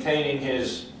of maintaining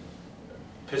his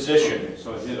position. Okay,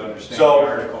 so I did understand So the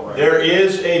article, right? there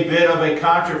is a bit of a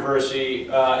controversy,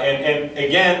 and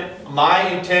again, my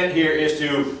intent here is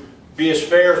to be as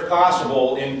fair as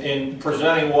possible in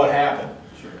presenting what happened.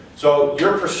 Sure. So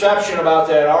your perception about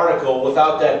that article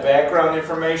without that background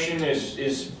information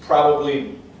is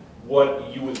probably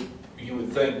what you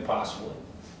would think possibly.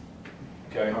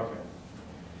 Okay. Okay.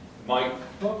 Mike?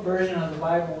 What version of the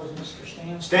Bible was Mr.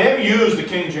 Stam? Stam used the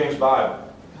King James Bible.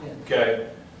 Yeah. Okay.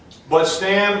 But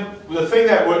Stam would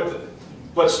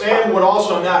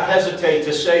also not hesitate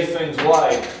to say things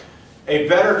like, a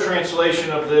better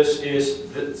translation of this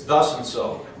is thus and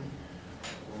so.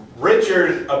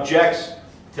 Richard objects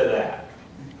to that.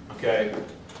 Okay.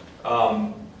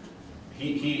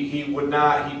 He would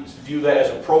not view that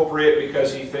as appropriate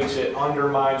because he thinks it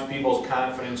undermines people's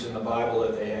confidence in the Bible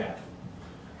that they have.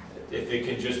 If it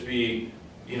can just be,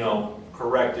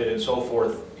 corrected and so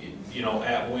forth,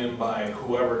 at whim by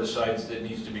whoever decides that it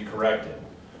needs to be corrected.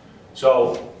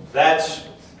 So that's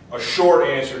a short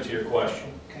answer to your question.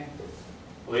 Okay.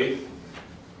 Lee?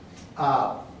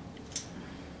 I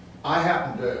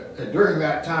happened to, during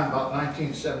that time, about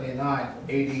 1979,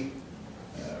 80,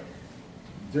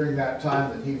 during that time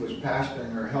that he was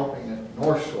pastoring or helping at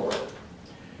North Shore,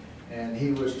 and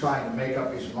he was trying to make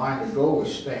up his mind to go with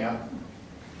Stam,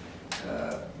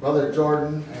 Brother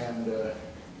Jordan and a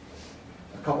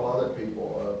couple other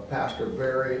people, Pastor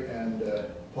Barry and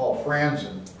Paul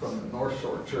Franzen from the North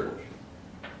Shore Church,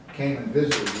 came and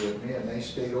visited with me, and they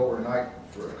stayed overnight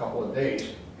for a couple of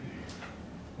days.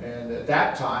 And at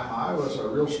that time, I was a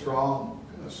real strong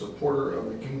supporter of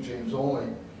the King James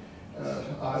only.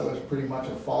 I was pretty much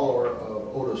a follower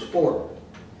of Otis Ford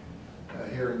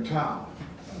here in town.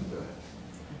 And,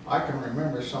 I can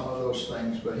remember some of those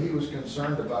things, but he was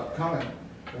concerned about coming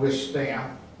with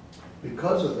Stam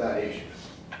because of that issue.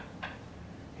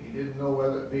 He didn't know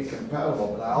whether it'd be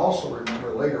compatible, but I also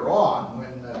remember later on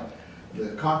when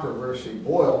the controversy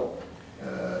boiled,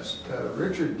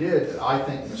 Richard did, I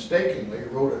think mistakenly,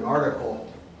 wrote an article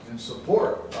in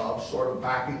support of sort of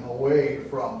backing away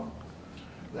from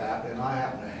that, and I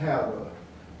happen to have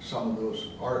some of those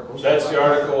articles. That's the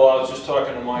article I was just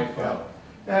talking to Mike about. Yeah.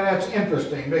 And that's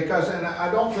interesting because, and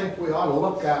I don't think we ought to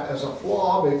look at as a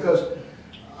flaw, because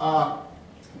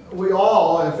we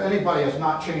all, if anybody has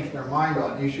not changed their mind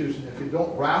on issues, and if you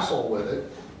don't wrestle with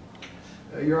it,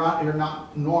 you're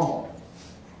not normal.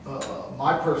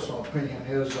 My personal opinion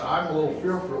is I'm a little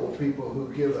fearful of people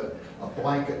who give a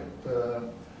blanket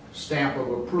stamp of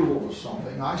approval to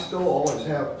something. I still always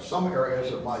have some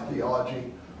areas of my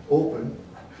theology open,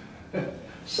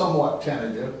 somewhat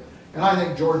tentative, and I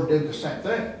think Jordan did the same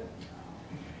thing.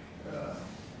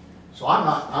 So I'm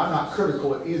not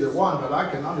critical of either one, but I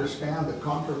can understand the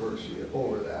controversy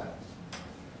over that.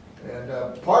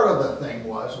 And part of the thing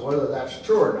was, whether that's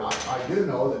true or not, I do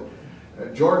know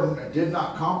that Jordan did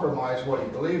not compromise what he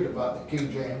believed about the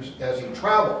King James as he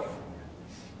traveled.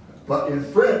 But in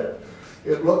print,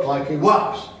 it looked like he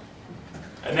was.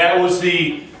 And that was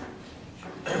that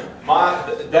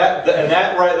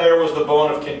right there was the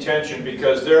bone of contention,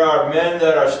 because there are men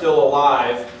that are still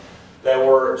alive that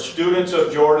were students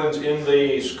of Jordan's in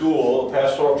the school, the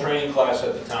pastoral training class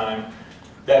at the time,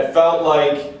 that felt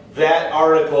like that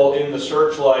article in the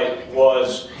Searchlight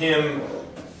was him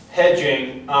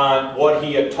hedging on what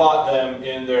he had taught them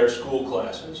in their school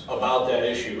classes about that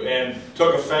issue, and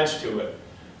took offense to it.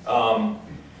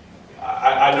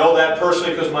 I know that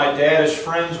personally because my dad is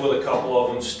friends with a couple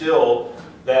of them still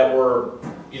that were,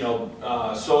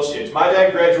 associates. My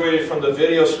dad graduated from the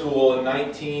video school in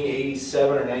 1987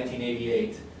 or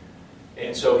 1988.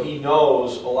 And so he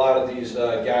knows a lot of these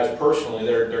guys personally.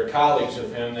 They're colleagues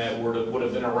of him that would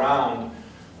have been around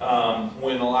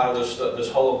when a lot of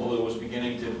this hullabaloo was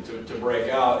beginning to break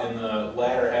out in the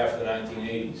latter half of the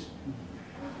 1980s.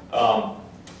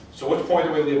 So which point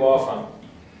do we leave off on?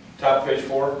 Top of page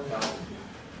 4?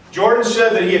 Jordan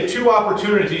said that he had two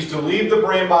opportunities to leave the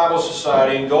Bryan Bible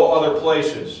Society and go other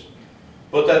places,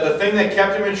 but that the thing that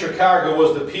kept him in Chicago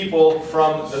was the people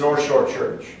from the North Shore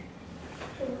Church.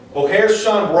 O'Hare's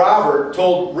son Robert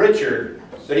told Richard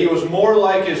that he was more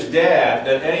like his dad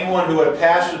than anyone who had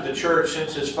pastored the church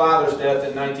since his father's death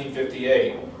in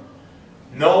 1958.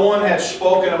 No one had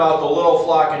spoken about the little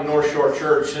flock in North Shore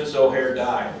Church since O'Hare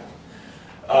died.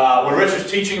 When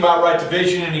Richard's teaching about right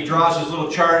division and he draws his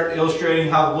little chart illustrating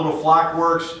how the little flock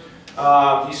works,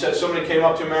 he said somebody came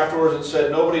up to him afterwards and said,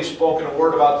 nobody's spoken a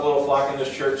word about the little flock in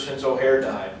this church since O'Hare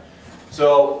died.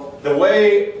 So the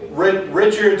way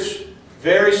Richard's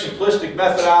very simplistic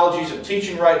methodologies of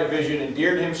teaching right division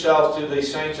endeared himself to the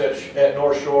saints at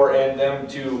North Shore and them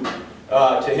to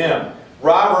him.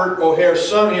 Robert, O'Hare's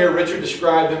son here, Richard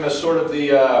described him as sort of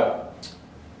the, I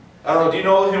don't know, do you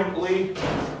know him, Lee?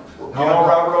 Do you know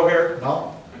Robert O'Hare?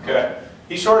 No. Okay.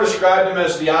 He sort of described him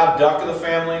as the odd duck of the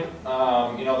family.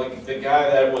 You know, the guy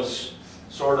that was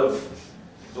sort of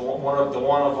one of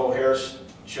O'Hare's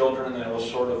children that was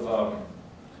sort of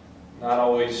not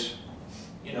always,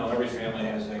 you know, every family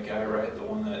has that guy, right? The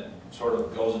one that sort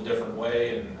of goes a different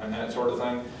way and that sort of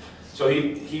thing. So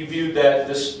he viewed that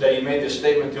he made this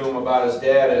statement to him about his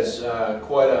dad as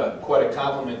quite a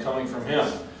compliment coming from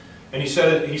him. And he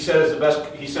said it's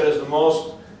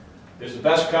the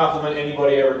best compliment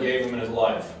anybody ever gave him in his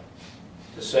life,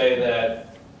 to say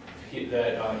that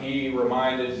he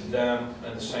reminded them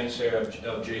and the saints there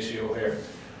of J.C. O'Hare.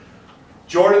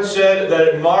 Jordan said that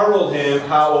it marveled him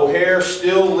how O'Hare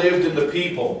still lived in the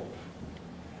people,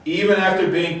 even after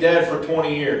being dead for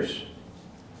 20 years.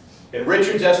 In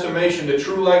Richard's estimation, the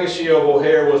true legacy of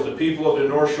O'Hare was the people of the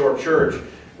North Shore Church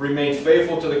remained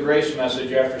faithful to the grace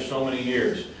message after so many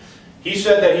years. He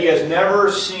said that he has never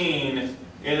seen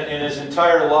in his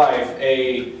entire life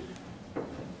a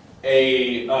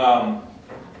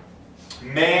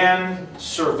man's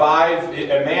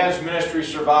ministry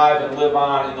survive and live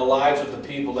on in the lives of the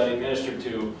people that he ministered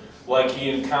to, like he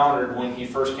encountered when he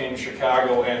first came to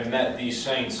Chicago and met these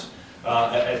saints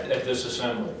at this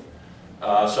assembly.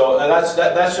 So that's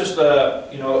just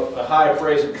a high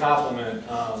praise and compliment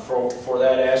for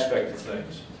that aspect of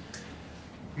things.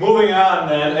 Moving on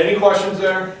then, any questions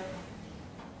there?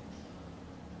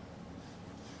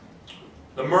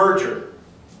 The merger.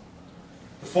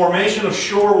 The formation of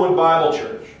Shorewood Bible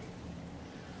Church.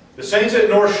 The saints at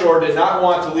North Shore did not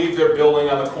want to leave their building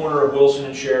on the corner of Wilson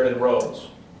and Sheridan Roads.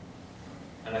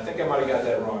 And I think I might have got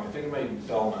that wrong. I think it might be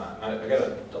Belmont. I got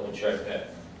to double check that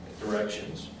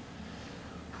directions.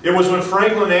 It was when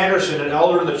Franklin Anderson, an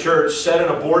elder in the church, said in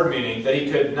a board meeting that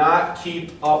he could not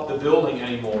keep up the building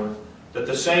anymore, that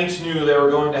the saints knew they were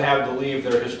going to have to leave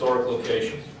their historic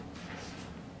location.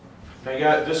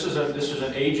 Now, this is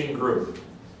an aging group.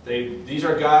 These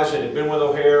are guys that had been with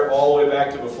O'Hare all the way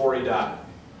back to before he died.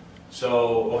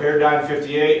 So O'Hare died in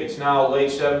 '58. It's now late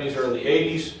 '70s, early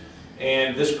 '80s,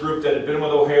 and this group that had been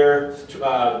with O'Hare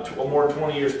more than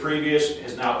 20 years previous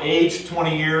is now aged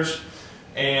 20 years,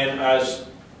 and as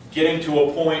getting to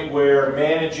a point where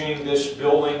managing this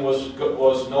building was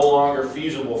no longer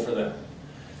feasible for them.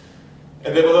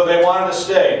 And they wanted to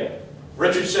stay.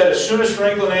 Richard said as soon as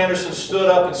Franklin Anderson stood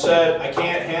up and said, "I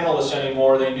can't handle this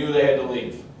anymore," they knew they had to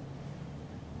leave.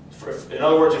 In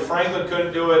other words, if Franklin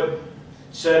couldn't do it,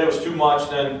 said it was too much,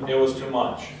 then it was too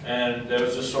much. And there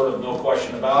was just sort of no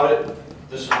question about it.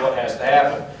 This is what has to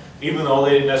happen. Even though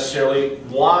they didn't necessarily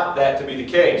want that to be the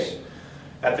case.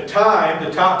 At the time,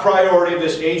 the top priority of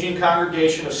this aging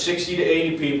congregation of 60 to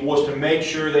 80 people was to make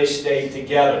sure they stayed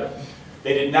together.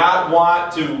 They did not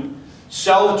want to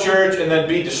sell the church and then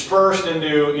be dispersed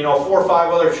into 4 or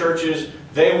 5 other churches.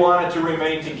 They wanted to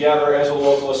remain together as a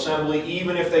local assembly,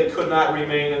 even if they could not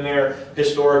remain in their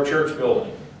historic church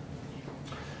building.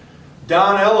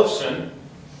 Don Ellefson,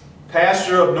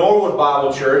 pastor of Norwood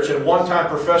Bible Church and one-time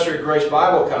professor at Grace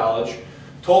Bible College,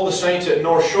 told the saints at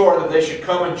North Shore that they should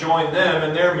come and join them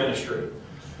in their ministry.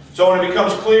 So when it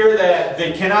becomes clear that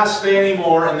they cannot stay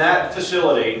anymore in that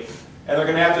facility and they're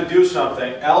going to have to do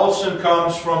something, Ellefson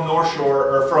comes from North Shore,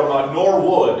 or from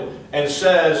Norwood, and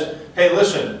says, "Hey,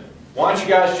 listen, why don't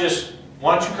you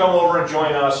come over and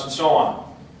join us," and so on.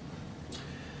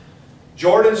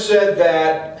 Jordan said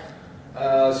that,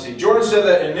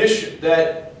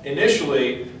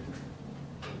 initially,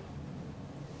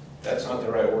 that's not the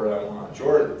right word I want.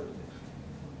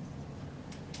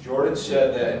 Jordan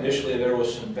said that initially there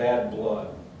was some bad blood.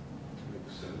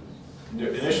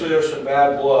 Initially there was some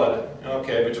bad blood,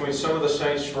 okay, between some of the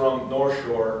saints from North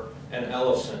Shore and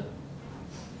Ellefson.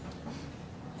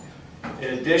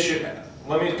 In addition,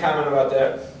 let me comment about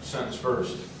that sentence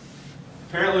first.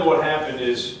 Apparently what happened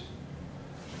is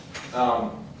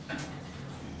a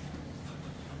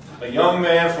young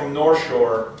man from North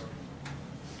Shore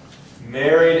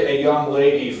married a young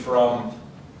lady from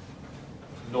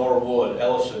Norwood,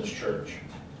 Ellison's church,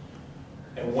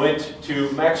 and went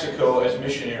to Mexico as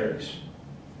missionaries.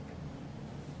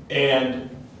 And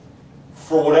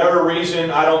for whatever reason,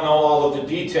 I don't know all of the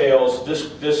details,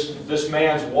 this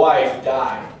man's wife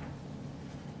died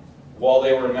while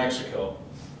they were in Mexico.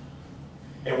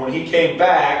 And when he came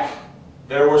back,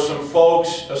 there were some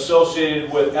folks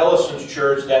associated with Ellison's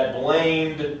church that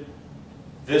blamed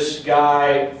this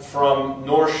guy from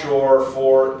North Shore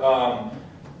for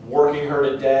working her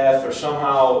to death, or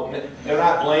somehow, they're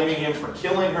not blaming him for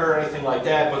killing her or anything like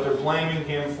that, but they're blaming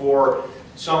him for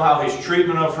somehow his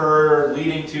treatment of her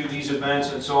leading to these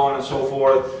events and so on and so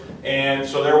forth. And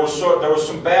so there was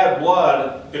some bad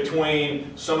blood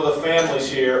between some of the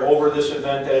families here over this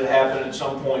event that had happened at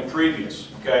some point previous.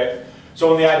 Okay? So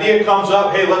when the idea comes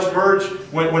up, hey, let's merge,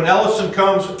 when Ellison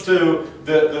comes to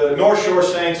the North Shore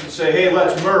Saints and say, hey,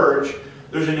 let's merge,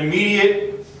 there's an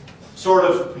immediate sort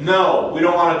of, no, we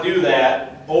don't want to do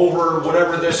that over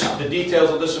whatever the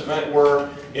details of this event were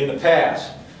in the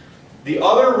past. The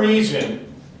other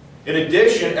reason, in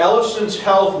addition, Ellison's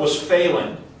health was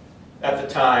failing at the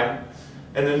time,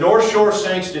 and the North Shore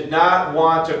Saints did not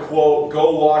want to, quote,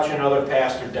 go watch another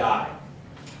pastor die.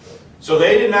 So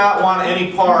they did not want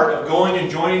any part of going and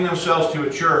joining themselves to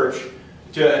a church,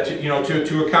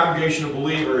 to a congregation of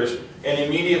believers, and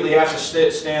immediately have to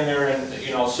stand there and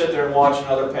sit there and watch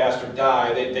another pastor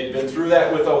die. They'd been through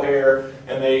that with O'Hare,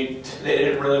 and they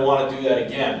didn't really want to do that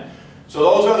again. So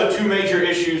those are the two major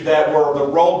issues that were the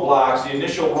roadblocks, the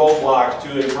initial roadblocks to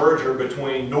a merger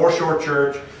between North Shore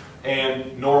Church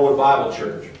and Norwood Bible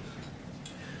Church.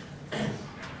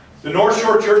 The North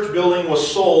Shore Church building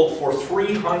was sold for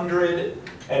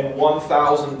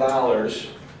 $301,000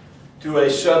 to a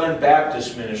Southern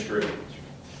Baptist ministry.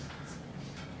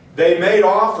 They made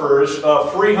offers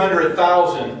of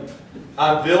 $300,000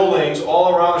 on buildings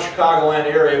all around the Chicagoland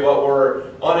area, but were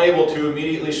unable to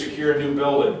immediately secure a new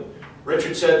building.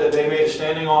 Richard said that they made a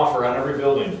standing offer on every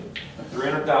building,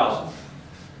 $300,000.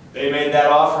 They made that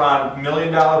offer on $1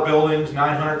 million buildings,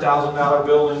 $900,000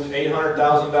 buildings,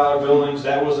 $800,000 buildings.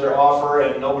 That was their offer,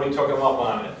 and nobody took them up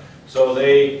on it. So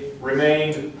they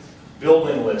remained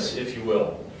buildingless, if you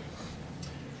will.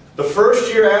 The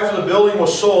first year after the building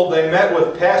was sold, they met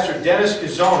with Pastor Dennis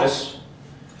Kazonis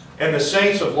and the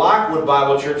Saints of Lockwood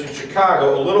Bible Church in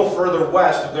Chicago, a little further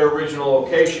west of their original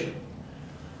location.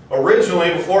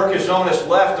 Originally, before Kazonis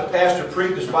left to pastor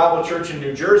Preakness Bible Church in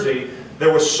New Jersey,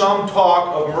 there was some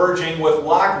talk of merging with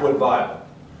Lockwood Bible.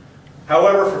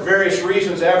 However, for various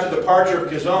reasons, after the departure of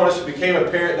Kazonis, it became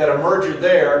apparent that a merger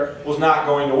there was not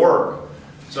going to work.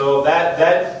 So that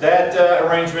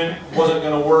arrangement wasn't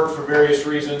going to work for various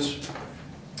reasons.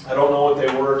 I don't know what they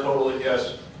were totally,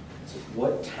 yes. So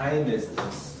what time is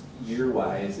this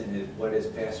year-wise, and what is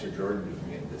Pastor Jordan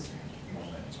doing at this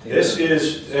moment? This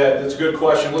is, that's a good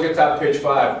question. Look at top of page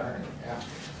 5.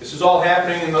 This is all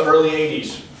happening in the early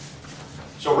 80s.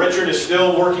 So Richard is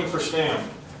still working for Stam.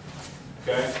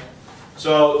 Okay?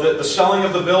 So the selling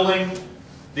of the building,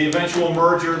 the eventual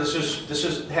merger, this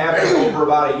is happening over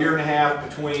about a year and a half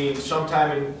between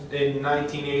sometime in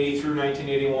 1980 through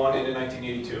 1981 into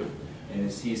 1982. And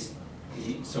is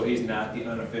so he's not the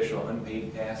unofficial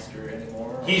unpaid pastor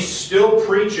anymore? Or? He's still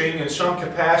preaching in some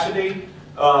capacity,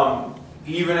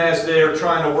 even as they're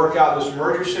trying to work out this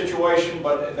merger situation,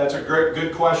 but that's a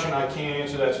good question. I can't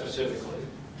answer that specifically.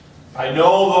 I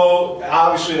know, though,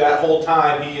 obviously that whole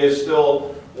time he is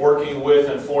still working with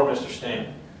and for Mr.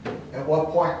 Stam. At what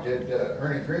point did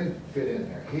Ernie Green fit in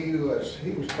there? He was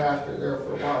pastor there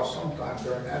for a while, sometime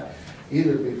during that,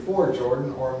 either before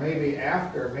Jordan or maybe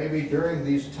after, maybe during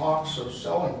these talks of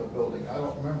selling the building. I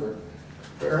don't remember.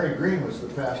 But Ernie Green was the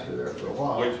pastor there for a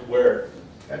while. Where?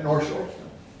 At North Shore.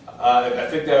 I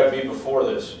think that would be before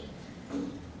this.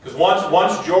 Because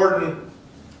once Jordan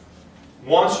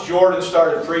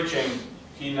started preaching,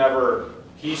 he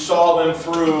saw them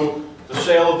through the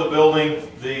sale of the building,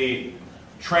 the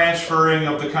transferring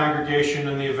of the congregation,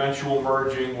 and the eventual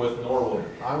merging with Norwood.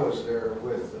 I was there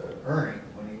with Ernie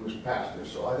when he was pastor,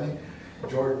 so I think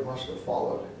Jordan must have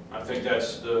followed. I think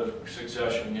that's the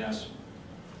succession, yes.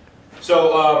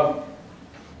 So,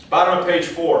 bottom of page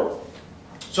 4.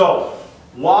 So,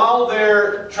 while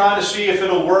they're trying to see if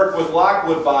it'll work with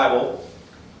Lockwood Bible,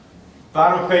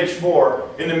 bottom of page 4,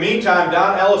 in the meantime,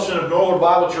 Don Ellison of Norwood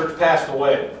Bible Church passed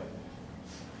away.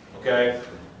 Okay?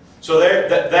 So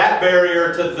that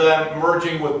barrier to them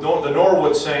merging with the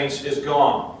Norwood Saints is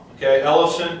gone. Okay?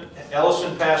 Ellison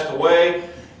passed away.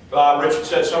 Richard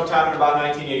said sometime in about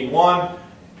 1981.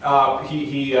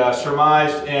 he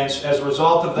surmised, and as a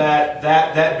result of that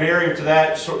barrier to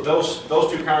that, so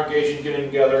those two congregations getting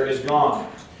together is gone.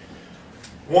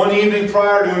 One evening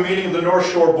prior to a meeting of the North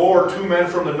Shore Board, two men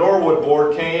from the Norwood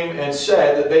Board came and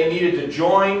said that they needed to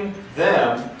join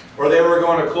them or they were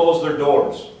going to close their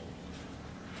doors.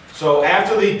 So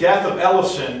after the death of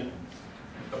Ellison,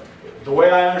 the way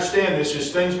I understand this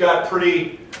is things got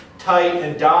pretty tight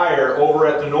and dire over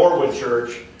at the Norwood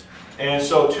Church. And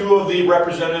so two of the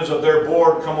representatives of their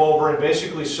board come over and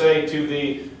basically say to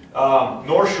the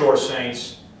North Shore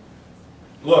Saints,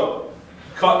 look,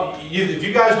 if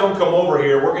you guys don't come over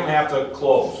here, we're going to have to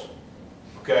close.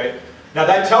 Okay? Now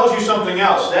that tells you something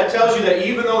else. That tells you that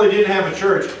even though they didn't have a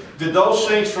church, did those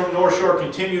saints from North Shore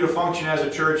continue to function as a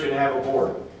church and have a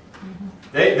board?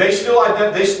 They still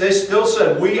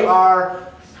said,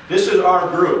 this is our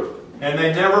group. And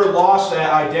they never lost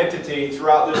that identity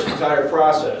throughout this entire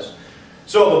process.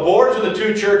 So the boards of the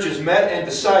two churches met and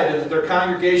decided that their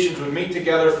congregations would meet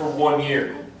together for 1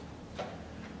 year.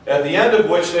 At the end of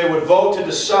which they would vote to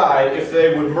decide if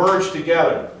they would merge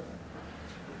together.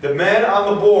 The men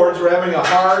on the boards were having a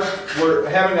hard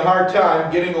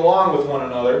time getting along with one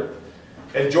another.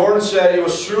 And Jordan said it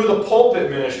was through the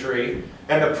pulpit ministry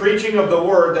and the preaching of the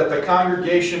word that the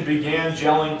congregation began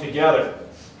gelling together.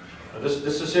 Now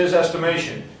this is his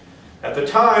estimation. At the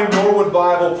time, Norwood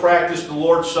Bible practiced the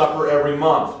Lord's Supper every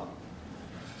month.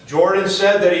 Jordan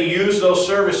said that he used those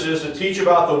services to teach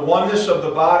about the oneness of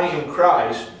the body in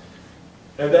Christ,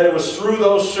 and that it was through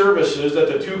those services that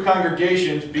the two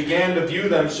congregations began to view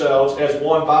themselves as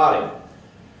one body.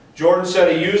 Jordan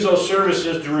said he used those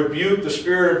services to rebuke the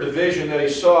spirit of division that he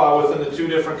saw within the two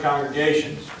different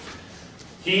congregations.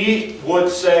 He would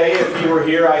say, if he were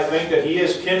here, I think, that he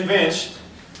is convinced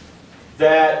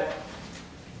that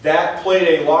that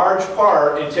played a large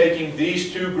part in taking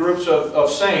these two groups of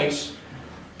saints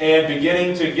and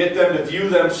beginning to get them to view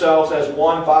themselves as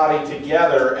one body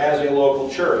together as a local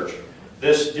church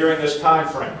during this time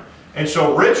frame. And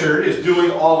so Richard is doing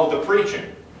all of the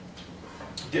preaching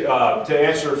to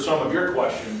answer some of your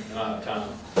question, Tom.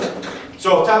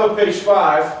 So top of page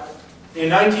 5, in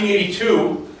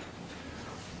 1982,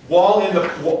 well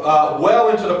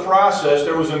into the process,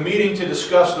 there was a meeting to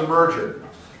discuss the merger.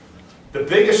 The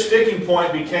biggest sticking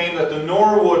point became that the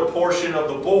Norwood portion of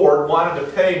the board wanted to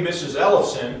pay Mrs.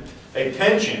 Ellison a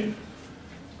pension,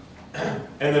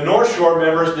 and the North Shore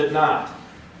members did not.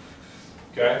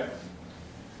 Okay?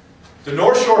 The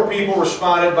North Shore people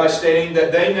responded by stating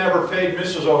that they never paid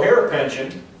Mrs. O'Hare a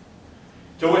pension,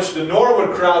 to which the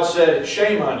Norwood crowd said,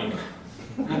 shame on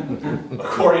you,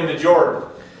 according to Jordan.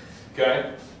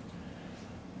 Okay?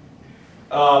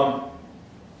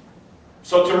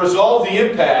 So to resolve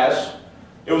the impasse,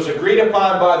 it was agreed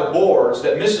upon by the boards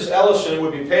that Mrs. Ellison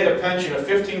would be paid a pension of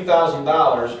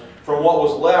 $15,000 from what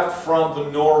was left from the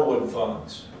Norwood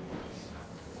funds.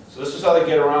 So this is how they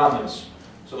get around this.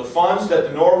 So the funds that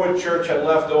the Norwood Church had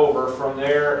left over from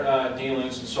their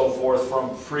dealings and so forth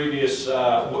from previous,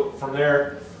 from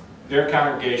their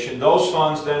congregation, those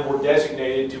funds then were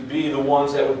designated to be the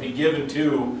ones that would be given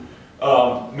to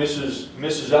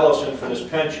Mrs. Ellison for this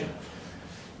pension.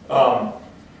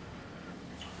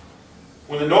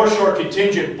 When the North Shore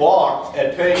contingent balked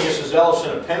at paying Mrs.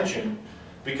 Ellison a pension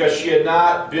because she had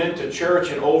not been to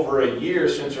church in over a year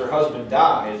since her husband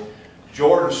died,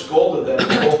 Jordan scolded them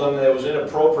and told them that it was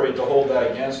inappropriate to hold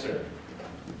that against her.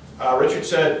 Richard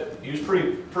said, he was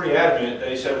pretty adamant, that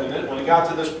he said when it got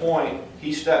to this point,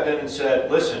 he stepped in and said,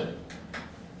 listen,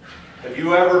 have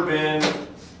you ever been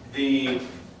he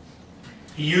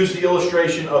used the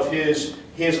illustration of his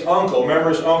uncle. Remember,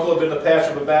 his uncle had been the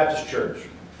pastor of a Baptist church.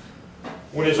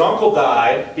 When his uncle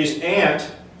died, his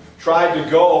aunt tried to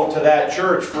go to that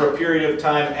church for a period of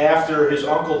time after his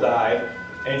uncle died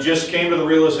and just came to the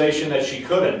realization that she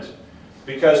couldn't.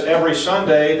 Because every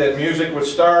Sunday that music would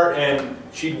start and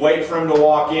she'd wait for him to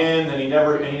walk in and he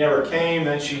never came,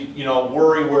 then she'd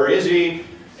worry, where is he?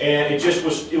 And it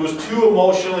was too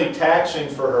emotionally taxing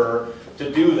for her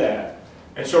to do that.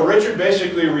 And so Richard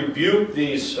basically rebuked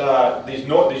these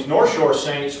North Shore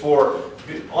saints for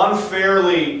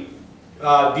unfairly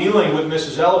dealing with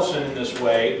Mrs. Ellison in this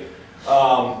way,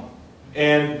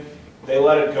 and they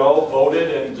let it go, voted,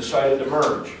 and decided to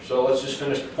merge. So let's just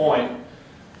finish the point.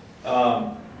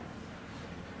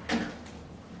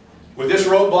 With this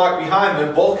roadblock behind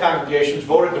them, both congregations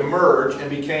voted to merge and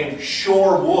became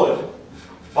Shorewood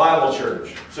Bible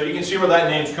Church. So you can see where that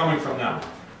name's coming from now.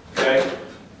 Okay?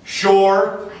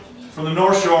 Shore from the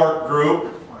North Shore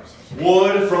group,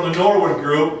 Wood from the Norwood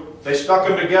group. They stuck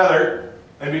them together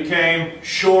and became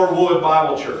Shorewood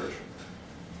Bible Church.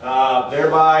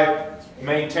 Thereby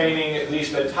maintaining at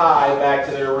least a tie back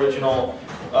to their original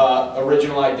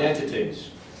identities.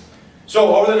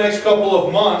 So over the next couple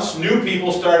of months, new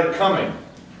people started coming.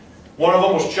 One of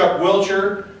them was Chuck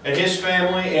Wilcher and his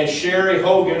family, and Sherry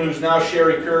Hogan, who's now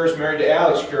Sherry Kurz, married to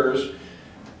Alex Kurz,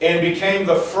 and became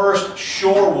the first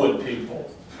Shorewood people.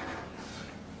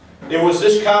 It was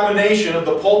this combination of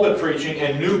the pulpit preaching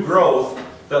and new growth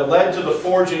that led to the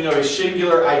forging of a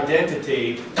singular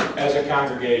identity as a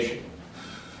congregation.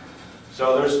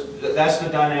 So that's the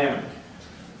dynamic.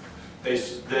 They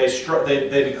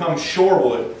become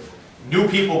Shorewood. New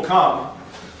people come.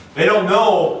 They don't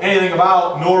know anything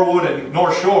about Norwood and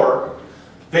North Shore.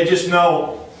 They just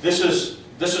know this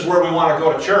is where we want to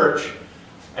go to church.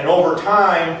 And over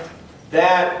time,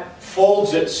 that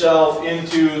folds itself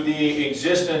into the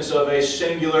existence of a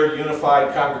singular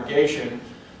unified congregation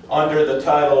under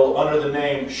the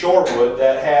name Shorewood,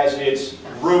 that has its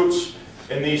roots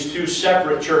in these two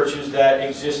separate churches that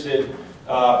existed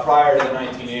prior to the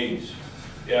 1980s.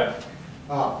 Yeah.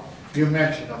 You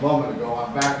mentioned a moment ago,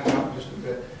 I'm backing up just a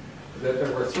bit, that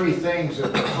there were three things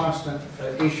that were constant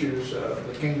issues,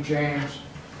 the King James,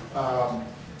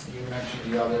 you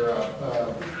mentioned the other,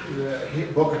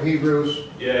 the book of Hebrews.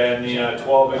 Yeah, and the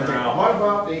 12-inch round. What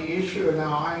about the issue,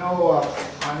 now I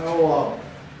know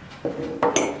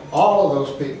all of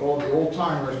those people, the old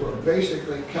timers, were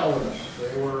basically Calvinists.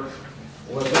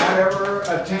 Was that ever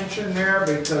a tension there?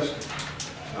 Because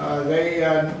they,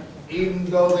 even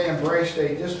though they embraced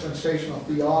a dispensational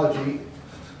theology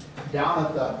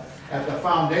down at the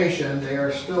foundation, they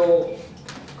are still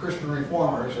Christian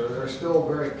reformers, or they're still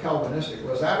very Calvinistic.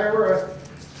 Was that ever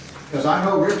because I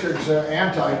know Richard's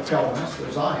anti-Calvinist,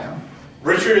 as I am.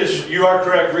 You are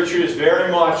correct, Richard is very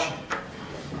much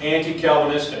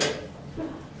anti-Calvinistic.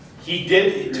 He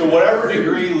did, to whatever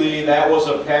degree, Lee, that was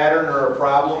a pattern or a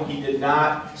problem, he did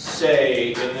not say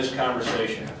in this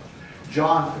conversation.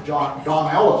 Don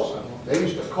Ellison, they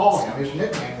used to call him, his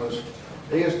nickname was,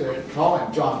 they used to call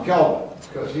him John Calvin,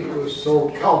 because he was so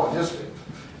Calvinistic.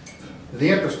 The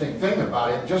interesting thing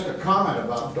about him, just a comment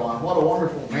about Don, what a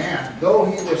wonderful man. Though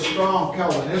he was strong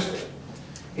Calvinistic,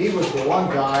 he was the one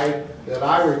guy that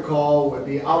I recall would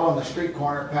be out on the street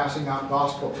corner passing out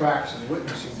gospel tracts and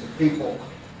witnessing to people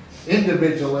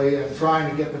individually and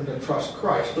trying to get them to trust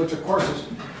Christ, which of course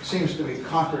seems to be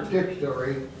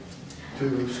contradictory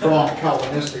to strong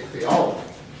Calvinistic theology.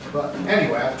 But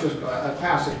anyway, that's just a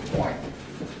passing point,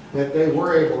 that they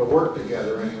were able to work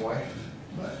together anyway.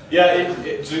 Yeah,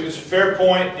 it's a fair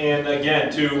point, and again,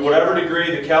 to whatever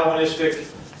degree the Calvinistic...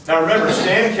 Now remember,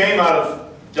 Stan came out of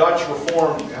Dutch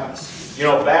Reformed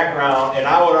background, and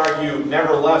I would argue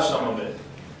never left some of it.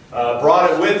 Brought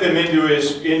it with him into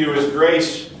his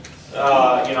grace,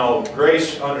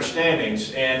 grace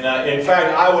understandings. And in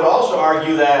fact, I would also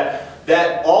argue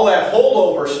that all that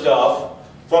holdover stuff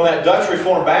from that Dutch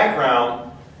Reformed background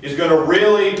is going to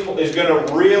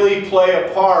really play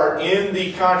a part in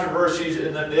the controversies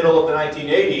in the middle of the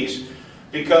 1980s,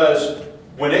 because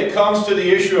when it comes to the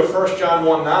issue of 1 John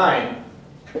 1:9,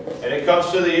 and it comes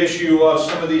to the issue of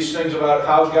some of these things about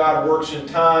how God works in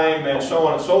time and so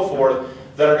on and so forth,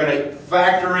 that are going to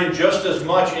factor in just as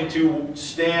much into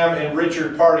Stam and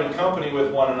Richard parting company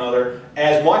with one another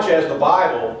as much as the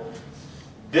Bible,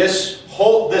 this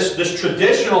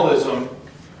traditionalism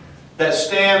that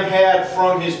Stam had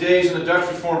from his days in the Dutch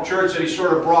Reformed Church, that he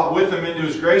sort of brought with him into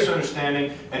his grace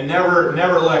understanding and never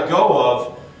let go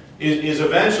of, is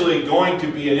eventually going to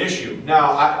be an issue.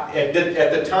 Now, at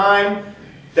the time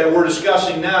that we're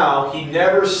discussing now, he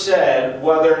never said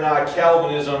whether or not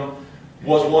Calvinism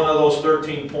was one of those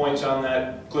 13 points on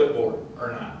that clipboard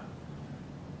or not.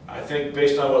 I think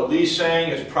based on what Lee's saying,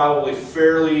 it's probably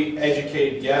fairly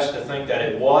educated guess to think that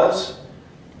it was,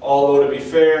 although to be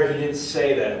fair, he didn't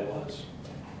say that it was.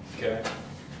 Okay.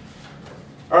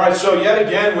 All right, so yet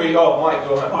again Mike,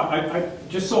 go ahead.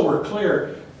 Just so we're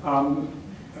clear,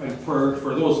 for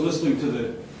those listening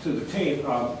to the tape,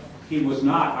 he was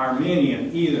not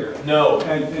Arminian either. No.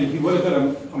 And he would have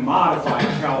been a modified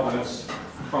Calvinist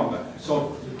from that.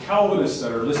 So the Calvinists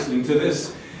that are listening to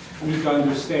this need to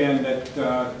understand that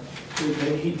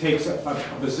he takes a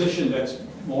position that's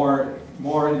more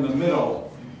in the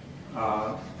middle,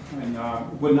 and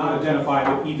would not identify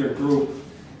with either group,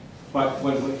 but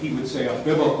what he would say a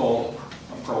biblical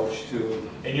approach to.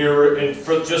 And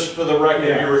just for the record,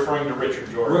 yeah, you're referring to Richard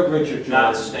Jordan. Richard Jordan,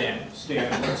 not Stan.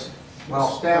 Well,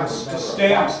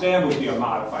 Stan would be a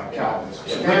modified Calvinist.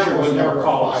 Yeah. Richard would never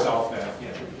call himself that.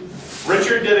 Yeah.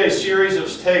 Richard did a series of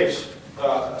tapes,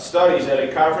 studies at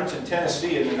a conference in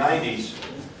Tennessee in the 90s,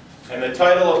 and the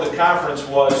title of the conference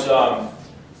was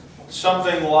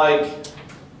something like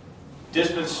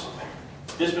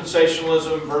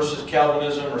dispensationalism versus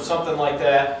Calvinism or something like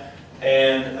that.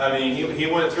 And I mean, he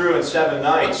went through in 7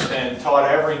 nights and taught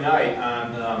every night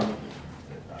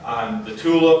on the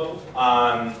tulip,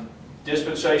 on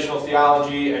dispensational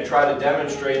theology, and tried to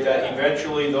demonstrate that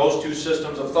eventually those two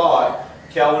systems of thought,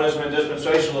 Calvinism and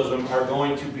dispensationalism, are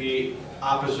going to be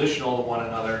oppositional to one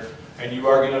another, and you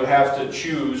are going to have to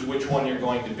choose which one you're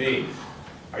going to be.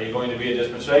 Are you going to be a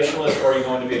dispensationalist, or are you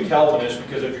going to be a Calvinist?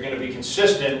 Because if you're going to be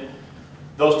consistent,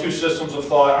 those two systems of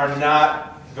thought are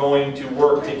not going to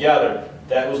work together.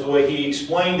 That was the way he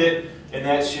explained it in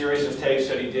that series of tapes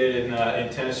that he did in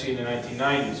Tennessee in the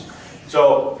 1990s.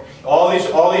 So all these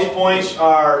points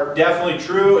are definitely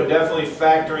true and definitely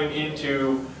factoring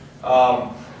into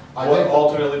what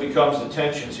ultimately becomes the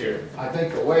tensions here. I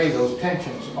think the way those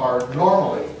tensions are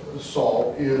normally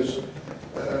solved is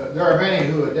there are many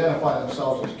who identify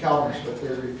themselves as Calvinists, but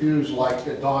they refuse, like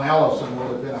Don Ellison would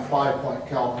have been a 5-point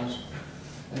Calvinist,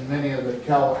 and many of the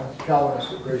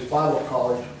Calvinists at Grace Bible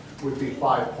College would be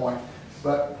 5-point.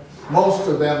 But most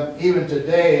of them, even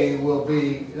today,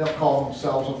 they'll call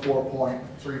themselves a 4-point,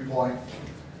 3-point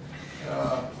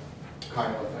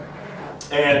kind of a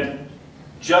thing. And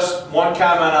just one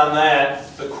comment on that,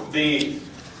 the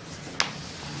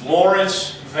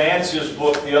Lawrence Vance's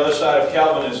book, The Other Side of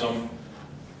Calvinism,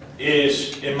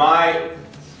 is,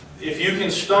 if you can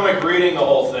stomach reading the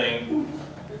whole thing,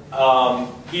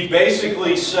 he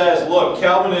basically says, look,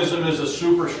 Calvinism is a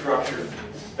superstructure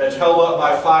that's held up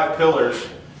by 5 pillars,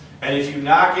 and if you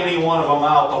knock any one of them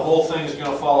out, the whole thing is going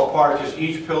to fall apart because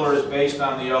each pillar is based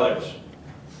on the others.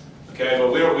 Okay,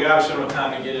 but we obviously don't have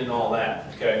time to get into all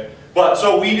that. Okay, but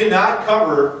so we did not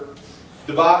cover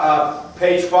the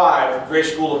page 5,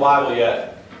 Grace School of the Bible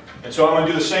yet, and so I'm going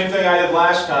to do the same thing I did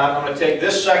last time. I'm going to take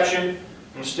this section,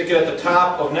 I'm going to stick it at the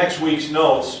top of next week's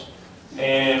notes,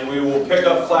 and we will pick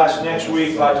up class next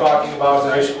week by talking about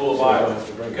Grace School of the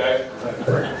Bible. Okay?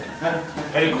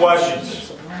 Any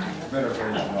questions?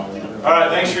 All right,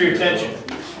 thanks for your attention.